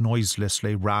swiftly and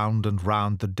noiselessly round and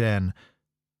round the den,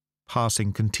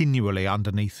 passing continually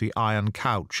underneath the iron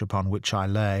couch upon which I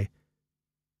lay.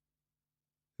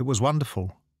 It was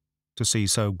wonderful to see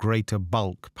so great a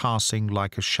bulk passing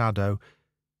like a shadow,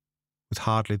 with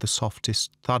hardly the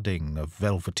softest thudding of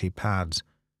velvety pads.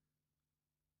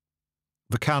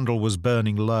 The candle was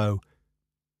burning low,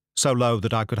 so low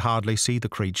that I could hardly see the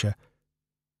creature,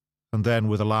 and then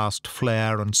with a last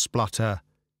flare and splutter,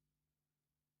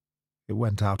 it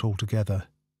went out altogether.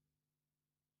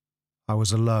 I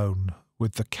was alone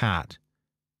with the cat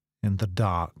in the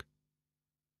dark.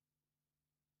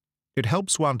 It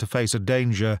helps one to face a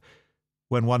danger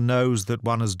when one knows that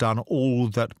one has done all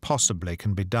that possibly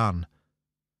can be done.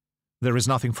 There is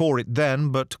nothing for it then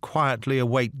but quietly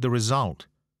await the result.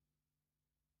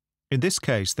 In this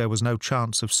case there was no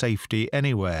chance of safety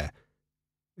anywhere,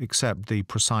 except the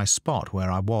precise spot where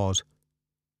I was.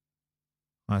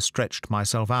 I stretched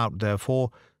myself out,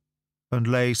 therefore, and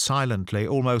lay silently,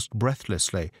 almost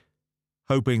breathlessly,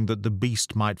 hoping that the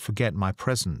beast might forget my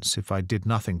presence if I did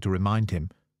nothing to remind him.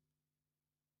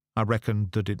 I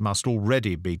reckoned that it must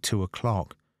already be 2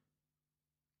 o'clock.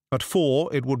 At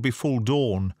 4 it would be full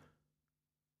dawn.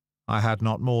 I had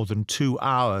not more than 2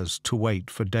 hours to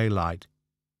wait for daylight.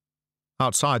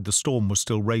 Outside the storm was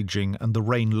still raging, and the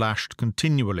rain lashed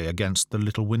continually against the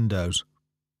little windows.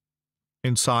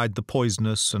 Inside, the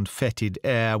poisonous and fetid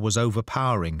air was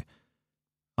overpowering.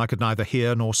 I could neither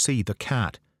hear nor see the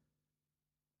cat.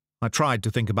 I tried to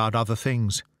think about other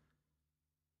things,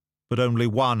 but only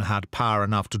one had power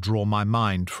enough to draw my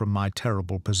mind from my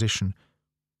terrible position.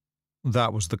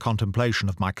 That was the contemplation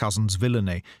of my cousin's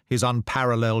villainy, his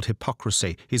unparalleled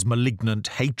hypocrisy, his malignant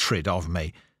hatred of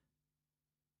me.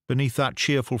 Beneath that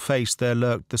cheerful face there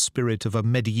lurked the spirit of a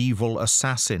medieval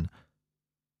assassin,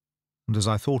 and as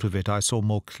I thought of it I saw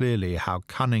more clearly how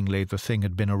cunningly the thing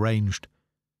had been arranged.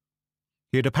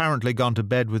 He had apparently gone to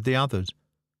bed with the others.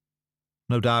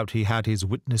 No doubt he had his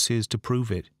witnesses to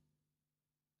prove it.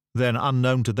 Then,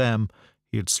 unknown to them,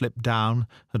 he had slipped down,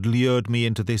 had lured me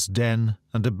into this den,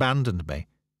 and abandoned me.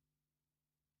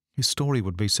 His story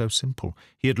would be so simple.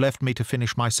 He had left me to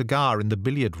finish my cigar in the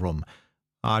billiard-room.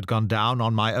 I had gone down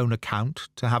on my own account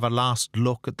to have a last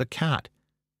look at the cat.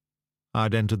 I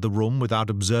had entered the room without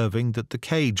observing that the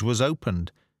cage was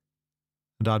opened,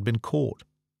 and I had been caught.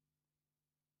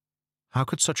 How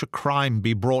could such a crime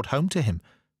be brought home to him?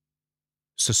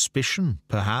 Suspicion,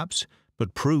 perhaps,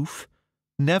 but proof,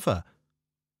 never.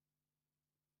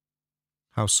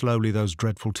 How slowly those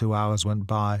dreadful 2 hours went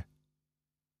by.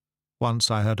 Once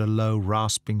I heard a low,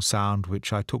 rasping sound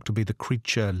which I took to be the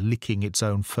creature licking its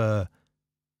own fur.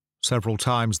 Several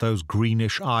times those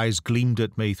greenish eyes gleamed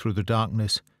at me through the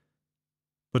darkness,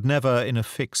 but never in a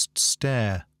fixed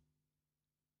stare,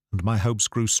 and my hopes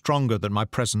grew stronger that my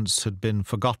presence had been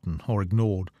forgotten or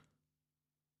ignored.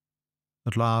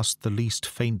 At last the least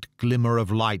faint glimmer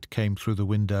of light came through the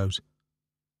windows.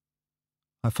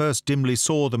 I first dimly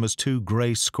saw them as 2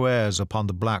 grey squares upon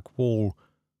the black wall.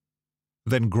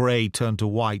 Then grey turned to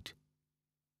white,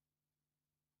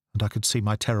 and I could see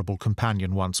my terrible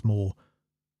companion once more.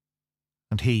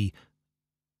 And he,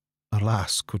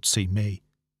 alas, could see me.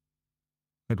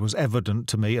 It was evident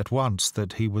to me at once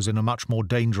that he was in a much more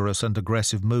dangerous and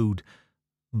aggressive mood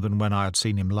than when I had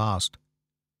seen him last.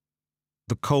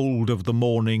 The cold of the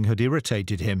morning had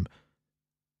irritated him,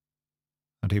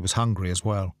 and he was hungry as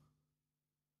well.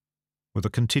 With a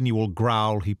continual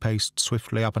growl he paced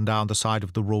swiftly up and down the side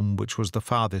of the room which was the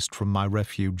farthest from my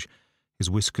refuge, his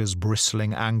whiskers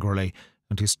bristling angrily,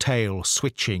 and his tail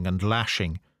switching and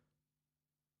lashing.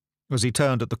 As he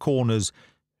turned at the corners,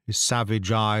 his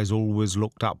savage eyes always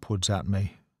looked upwards at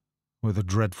me, with a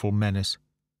dreadful menace.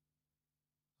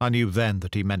 I knew then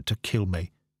that he meant to kill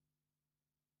me.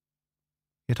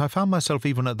 Yet I found myself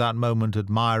even at that moment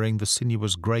admiring the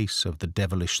sinuous grace of the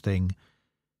devilish thing,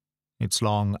 its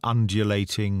long,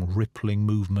 undulating, rippling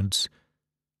movements,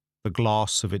 the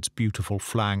gloss of its beautiful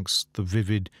flanks, the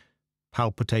vivid,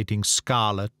 palpitating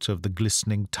scarlet of the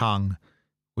glistening tongue,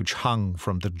 which hung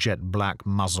from the jet-black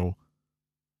muzzle.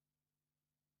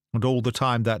 And all the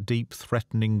time that deep,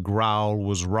 threatening growl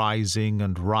was rising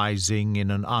and rising in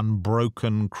an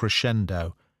unbroken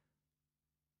crescendo.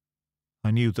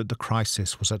 I knew that the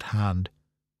crisis was at hand.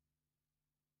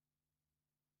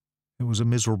 It was a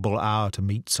miserable hour to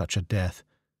meet such a death,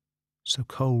 so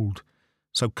cold,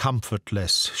 so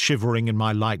comfortless, shivering in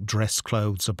my light dress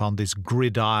clothes upon this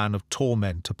gridiron of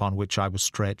torment upon which I was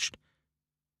stretched.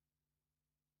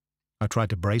 I tried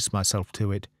to brace myself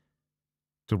to it,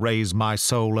 to raise my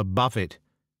soul above it,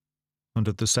 and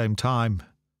at the same time,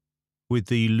 with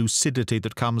the lucidity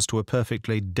that comes to a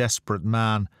perfectly desperate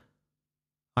man,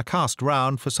 I cast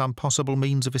round for some possible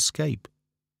means of escape.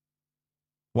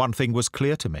 One thing was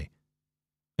clear to me.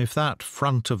 If that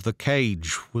front of the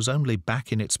cage was only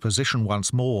back in its position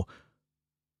once more,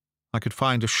 I could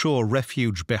find a sure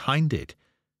refuge behind it.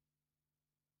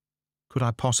 Could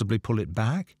I possibly pull it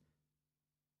back?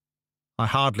 I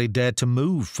hardly dared to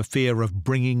move for fear of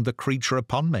bringing the creature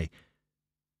upon me.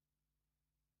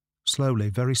 Slowly,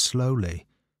 very slowly,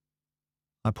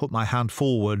 I put my hand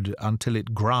forward until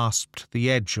it grasped the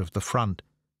edge of the front,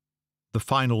 the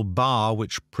final bar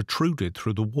which protruded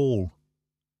through the wall.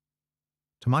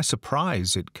 To my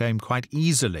surprise, it came quite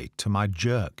easily to my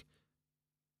jerk.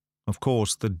 Of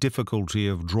course, the difficulty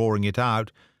of drawing it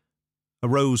out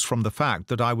arose from the fact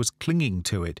that I was clinging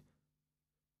to it.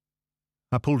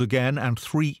 I pulled again, and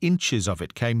 3 inches of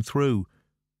it came through.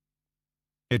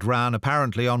 It ran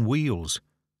apparently on wheels.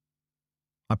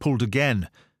 I pulled again,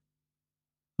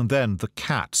 and then the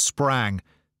cat sprang.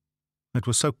 It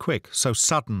was so quick, so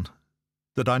sudden,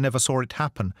 that I never saw it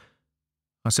happen.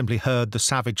 I simply heard the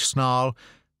savage snarl,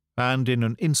 and in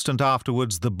an instant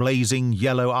afterwards the blazing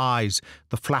yellow eyes,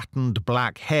 the flattened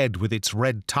black head with its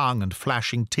red tongue and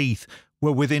flashing teeth,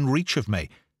 were within reach of me.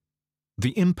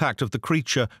 The impact of the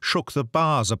creature shook the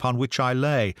bars upon which I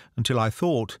lay, until I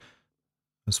thought,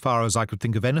 as far as I could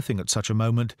think of anything at such a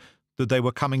moment, that they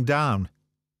were coming down.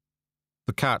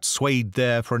 The cat swayed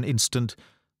there for an instant,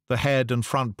 the head and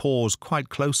front paws quite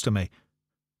close to me,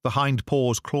 the hind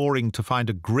paws clawing to find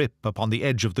a grip upon the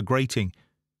edge of the grating.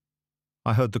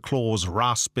 I heard the claws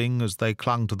rasping as they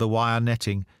clung to the wire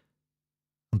netting,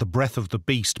 and the breath of the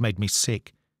beast made me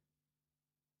sick.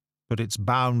 But its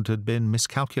bound had been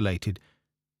miscalculated.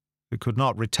 It could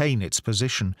not retain its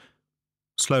position.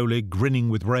 Slowly, grinning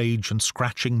with rage and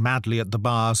scratching madly at the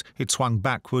bars, it swung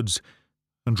backwards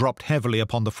and dropped heavily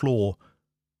upon the floor.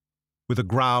 With a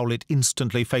growl, it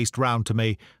instantly faced round to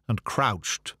me and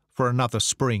crouched for another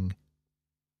spring.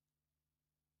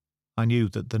 I knew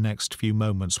that the next few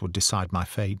moments would decide my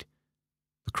fate.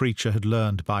 The creature had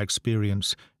learned by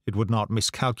experience. It would not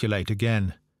miscalculate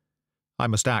again. I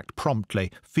must act promptly,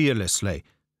 fearlessly,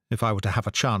 if I were to have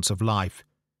a chance of life.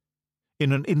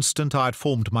 In an instant I had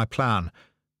formed my plan.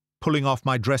 Pulling off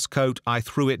my dress coat, I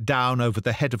threw it down over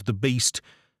the head of the beast.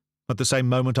 At the same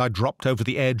moment I dropped over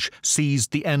the edge,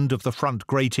 seized the end of the front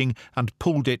grating, and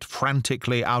pulled it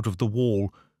frantically out of the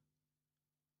wall.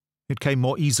 It came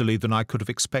more easily than I could have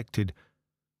expected.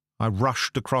 I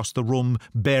rushed across the room,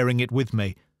 bearing it with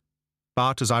me.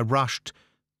 But as I rushed,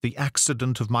 the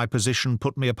accident of my position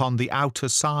put me upon the outer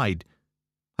side.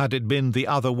 Had it been the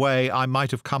other way, I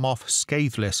might have come off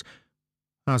scatheless.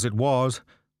 As it was,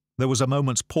 there was a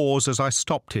moment's pause as I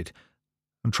stopped it,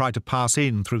 and tried to pass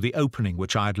in through the opening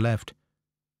which I had left.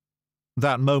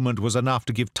 That moment was enough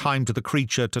to give time to the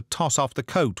creature to toss off the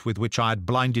coat with which I had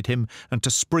blinded him and to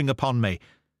spring upon me.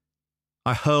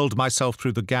 I hurled myself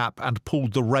through the gap and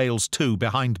pulled the rails to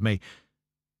behind me,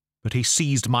 but he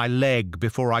seized my leg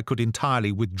before I could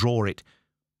entirely withdraw it.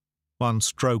 One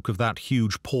stroke of that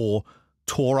huge paw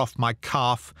tore off my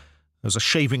calf as a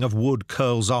shaving of wood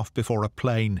curls off before a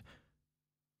plane.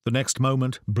 The next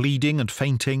moment, bleeding and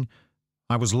fainting,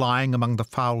 I was lying among the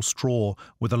foul straw,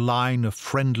 with a line of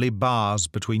friendly bars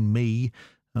between me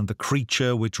and the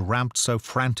creature which ramped so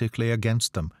frantically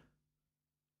against them.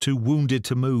 Too wounded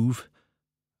to move,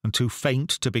 and too faint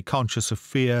to be conscious of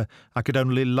fear, I could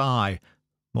only lie,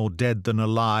 more dead than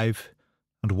alive,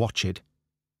 and watch it.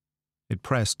 It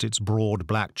pressed its broad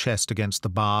black chest against the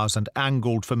bars and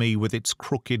angled for me with its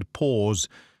crooked paws,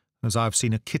 as I've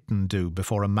seen a kitten do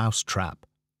before a mouse-trap.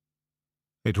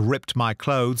 It ripped my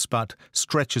clothes, but,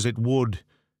 stretch as it would,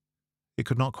 it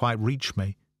could not quite reach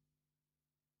me.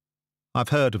 I've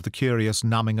heard of the curious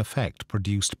numbing effect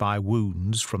produced by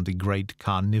wounds from the great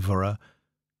carnivora,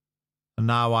 and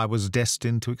now I was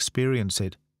destined to experience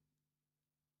it.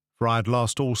 For I had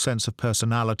lost all sense of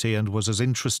personality and was as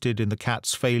interested in the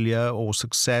cat's failure or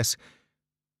success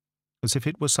as if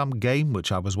it was some game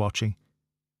which I was watching.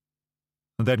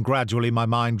 And then gradually my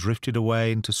mind drifted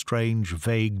away into strange,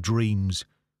 vague dreams,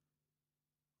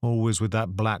 always with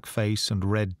that black face and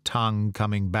red tongue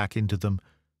coming back into them.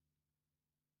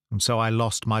 And so I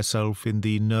lost myself in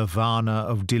the nirvana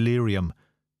of delirium,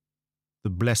 the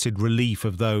blessed relief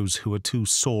of those who are too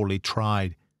sorely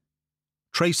tried.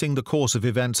 Tracing the course of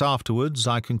events afterwards,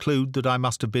 I conclude that I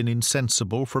must have been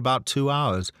insensible for about 2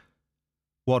 hours.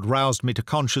 What roused me to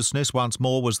consciousness once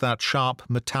more was that sharp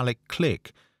metallic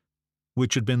click,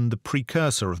 which had been the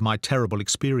precursor of my terrible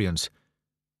experience.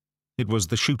 It was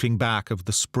the shooting back of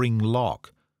the spring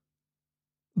lock.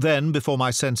 Then, before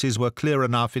my senses were clear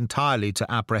enough entirely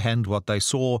to apprehend what they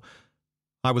saw,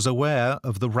 I was aware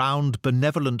of the round,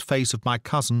 benevolent face of my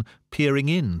cousin peering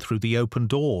in through the open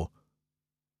door.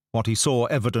 What he saw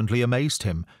evidently amazed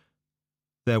him.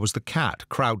 There was the cat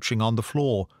crouching on the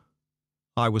floor.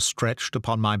 I was stretched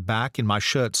upon my back in my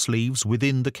shirt-sleeves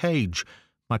within the cage,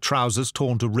 my trousers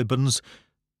torn to ribbons,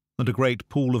 and a great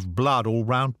pool of blood all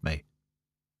round me.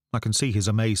 I can see his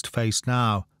amazed face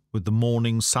now, with the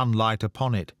morning sunlight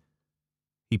upon it.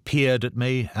 He peered at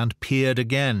me and peered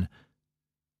again.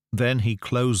 Then he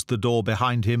closed the door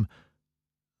behind him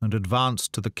and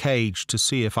advanced to the cage to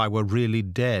see if I were really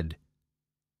dead.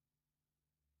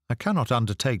 I cannot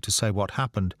undertake to say what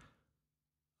happened.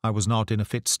 I was not in a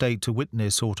fit state to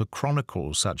witness or to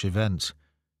chronicle such events.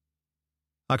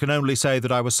 I can only say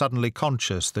that I was suddenly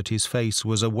conscious that his face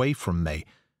was away from me,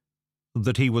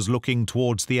 that he was looking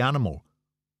towards the animal.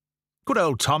 "Good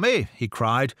old Tommy!" he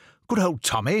cried. "Good old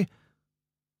Tommy!"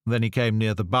 Then he came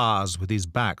near the bars with his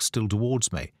back still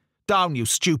towards me. "Down, you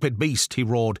stupid beast!" he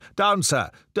roared. "Down, sir!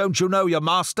 Don't you know your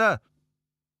master?"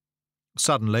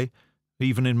 Suddenly,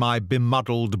 even in my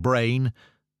bemuddled brain,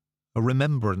 a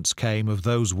remembrance came of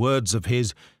those words of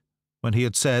his when he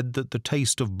had said that the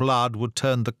taste of blood would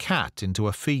turn the cat into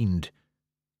a fiend.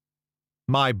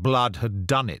 My blood had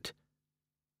done it,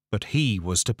 but he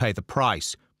was to pay the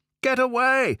price. "Get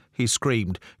away!" he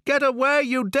screamed. "Get away,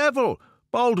 you devil!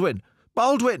 Baldwin!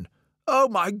 Baldwin! Oh,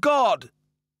 my God!"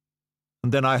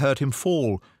 And then I heard him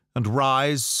fall, and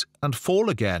rise, and fall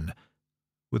again,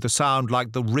 with a sound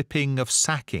like the ripping of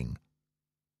sacking.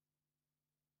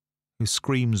 His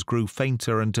screams grew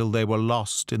fainter until they were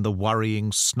lost in the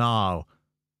worrying snarl.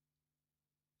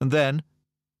 And then,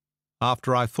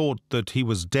 after I thought that he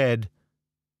was dead,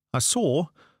 I saw,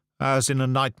 as in a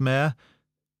nightmare,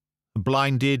 a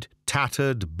blinded,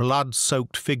 tattered,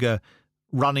 blood-soaked figure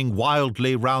running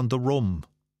wildly round the room.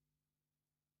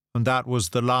 And that was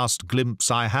the last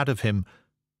glimpse I had of him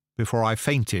before I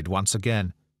fainted once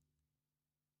again.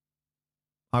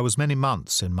 I was many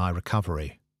months in my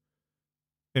recovery.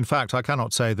 In fact, I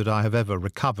cannot say that I have ever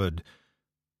recovered,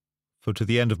 for to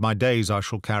the end of my days I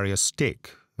shall carry a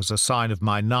stick as a sign of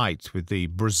my night with the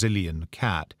Brazilian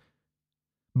cat.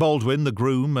 Baldwin, the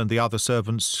groom, and the other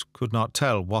servants could not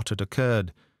tell what had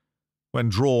occurred. When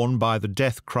drawn by the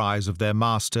death cries of their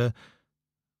master,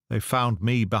 they found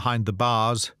me behind the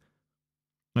bars,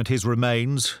 and his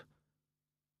remains,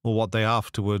 or what they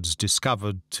afterwards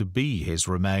discovered to be his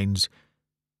remains,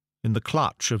 in the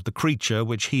clutch of the creature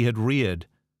which he had reared.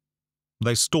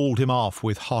 They stalled him off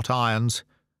with hot irons,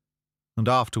 and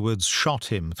afterwards shot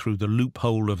him through the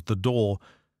loophole of the door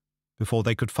before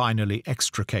they could finally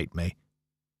extricate me.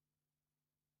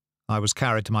 I was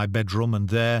carried to my bedroom, and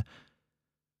there,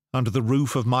 under the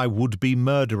roof of my would-be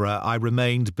murderer, I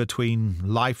remained between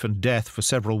life and death for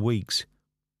several weeks.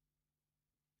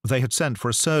 They had sent for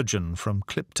a surgeon from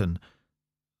Clipton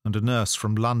and a nurse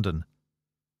from London,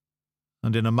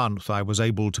 and in a month I was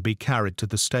able to be carried to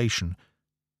the station,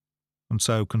 and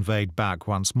so conveyed back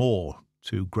once more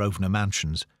to Grosvenor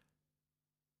Mansions.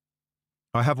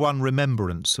 I have one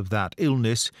remembrance of that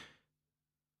illness,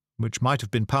 which might have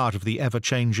been part of the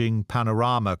ever-changing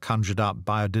panorama conjured up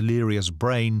by a delirious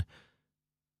brain,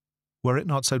 were it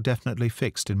not so definitely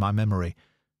fixed in my memory.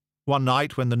 One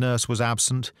night, when the nurse was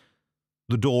absent,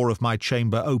 the door of my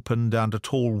chamber opened, and a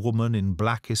tall woman in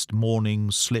blackest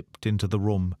mourning slipped into the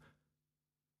room.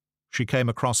 She came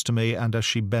across to me, and as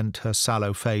she bent her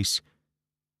sallow face,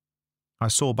 I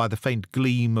saw by the faint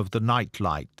gleam of the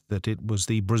night-light that it was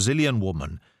the Brazilian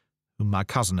woman whom my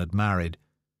cousin had married.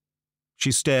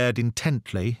 She stared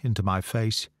intently into my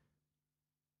face,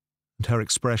 and her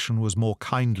expression was more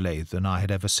kindly than I had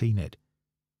ever seen it.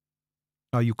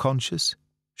 "Are you conscious?"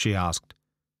 she asked.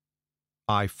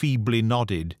 I feebly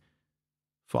nodded,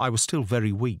 for I was still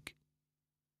very weak.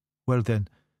 "Well then,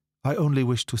 I only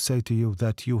wish to say to you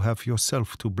that you have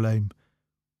yourself to blame.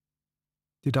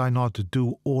 Did I not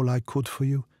do all I could for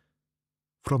you?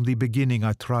 From the beginning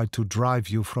I tried to drive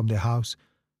you from the house.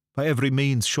 By every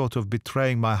means short of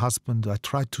betraying my husband, I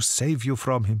tried to save you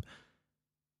from him.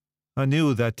 I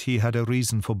knew that he had a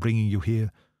reason for bringing you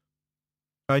here.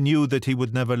 I knew that he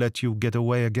would never let you get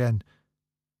away again.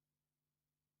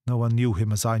 No one knew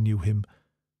him as I knew him,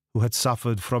 who had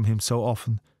suffered from him so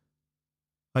often.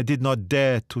 I did not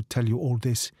dare to tell you all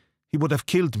this. He would have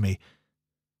killed me,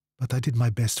 but I did my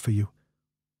best for you.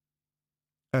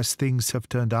 As things have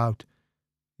turned out,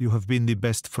 you have been the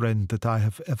best friend that I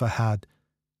have ever had.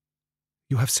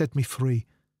 You have set me free,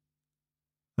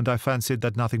 and I fancied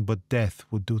that nothing but death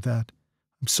would do that.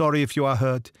 I'm sorry if you are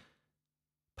hurt,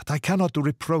 but I cannot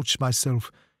reproach myself.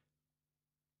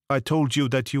 I told you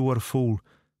that you were a fool,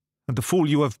 and a fool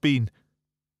you have been."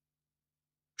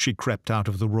 She crept out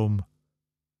of the room,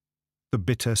 the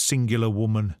bitter, singular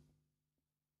woman,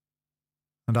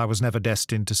 and I was never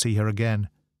destined to see her again.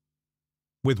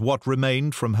 With what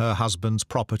remained from her husband's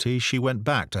property, she went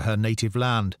back to her native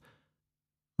land,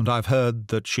 and I've heard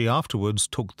that she afterwards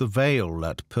took the veil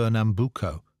at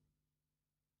Pernambuco.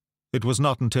 It was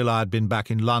not until I had been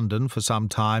back in London for some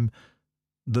time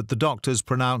that the doctors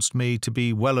pronounced me to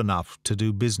be well enough to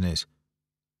do business.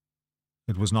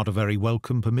 It was not a very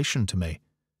welcome permission to me,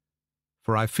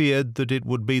 for I feared that it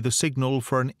would be the signal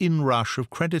for an inrush of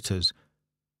creditors.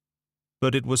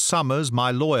 But it was Summers,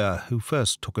 my lawyer, who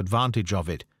first took advantage of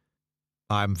it.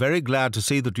 "I am very glad to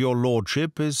see that your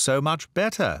lordship is so much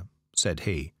better," said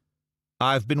he.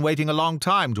 "I've been waiting a long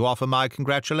time to offer my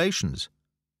congratulations."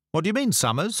 "What do you mean,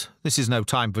 Summers? This is no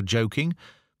time for joking."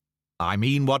 "I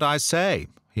mean what I say,"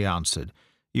 he answered.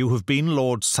 "You have been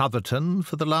Lord Southerton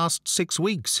for the last 6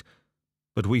 weeks,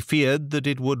 but we feared that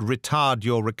it would retard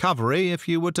your recovery if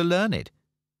you were to learn it."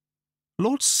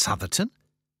 "Lord Southerton?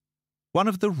 One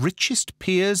of the richest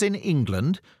peers in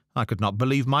England?" I could not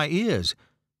believe my ears.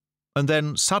 And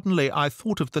then suddenly I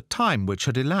thought of the time which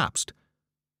had elapsed,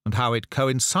 and how it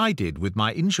coincided with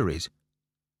my injuries.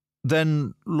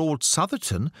 Then Lord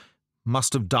Southerton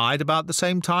must have died about the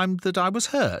same time that I was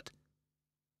hurt.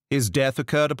 His death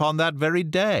occurred upon that very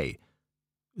day.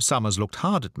 Summers looked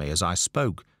hard at me as I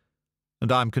spoke,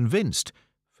 and I am convinced,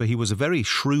 for he was a very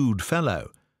shrewd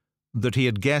fellow, that he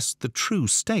had guessed the true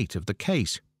state of the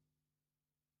case.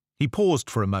 He paused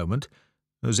for a moment,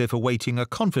 as if awaiting a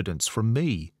confidence from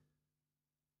me.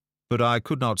 But I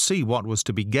could not see what was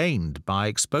to be gained by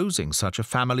exposing such a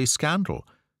family scandal.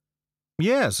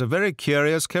 "Yes, a very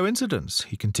curious coincidence,"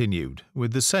 he continued,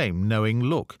 with the same knowing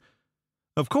look.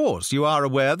 "Of course, you are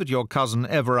aware that your cousin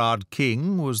Everard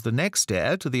King was the next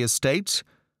heir to the estates.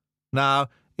 Now,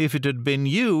 if it had been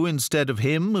you instead of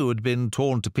him who had been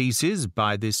torn to pieces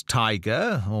by this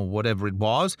tiger, or whatever it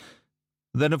was,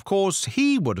 then of course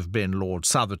he would have been Lord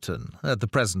Southerton at the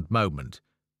present moment."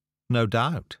 "No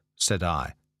doubt," said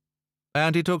I.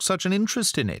 "And he took such an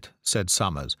interest in it," said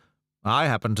Summers. "I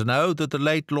happen to know that the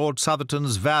late Lord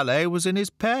Southerton's valet was in his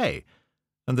pay,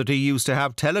 and that he used to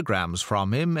have telegrams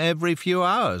from him every few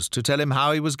hours to tell him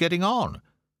how he was getting on.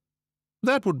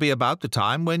 That would be about the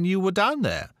time when you were down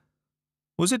there.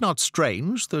 Was it not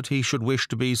strange that he should wish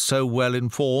to be so well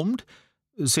informed,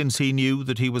 since he knew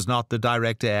that he was not the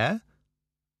direct heir?"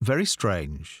 "Very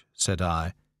strange," said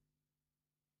I.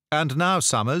 "And now,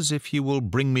 Summers, if you will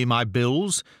bring me my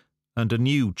bills and a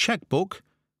new cheque-book,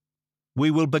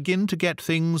 we will begin to get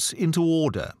things into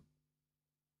order."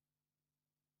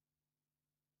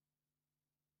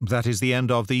 That is the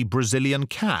end of The Brazilian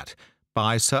Cat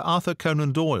by Sir Arthur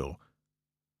Conan Doyle.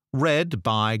 Read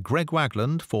by Greg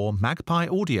Wagland for Magpie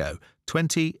Audio,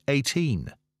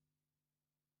 2018.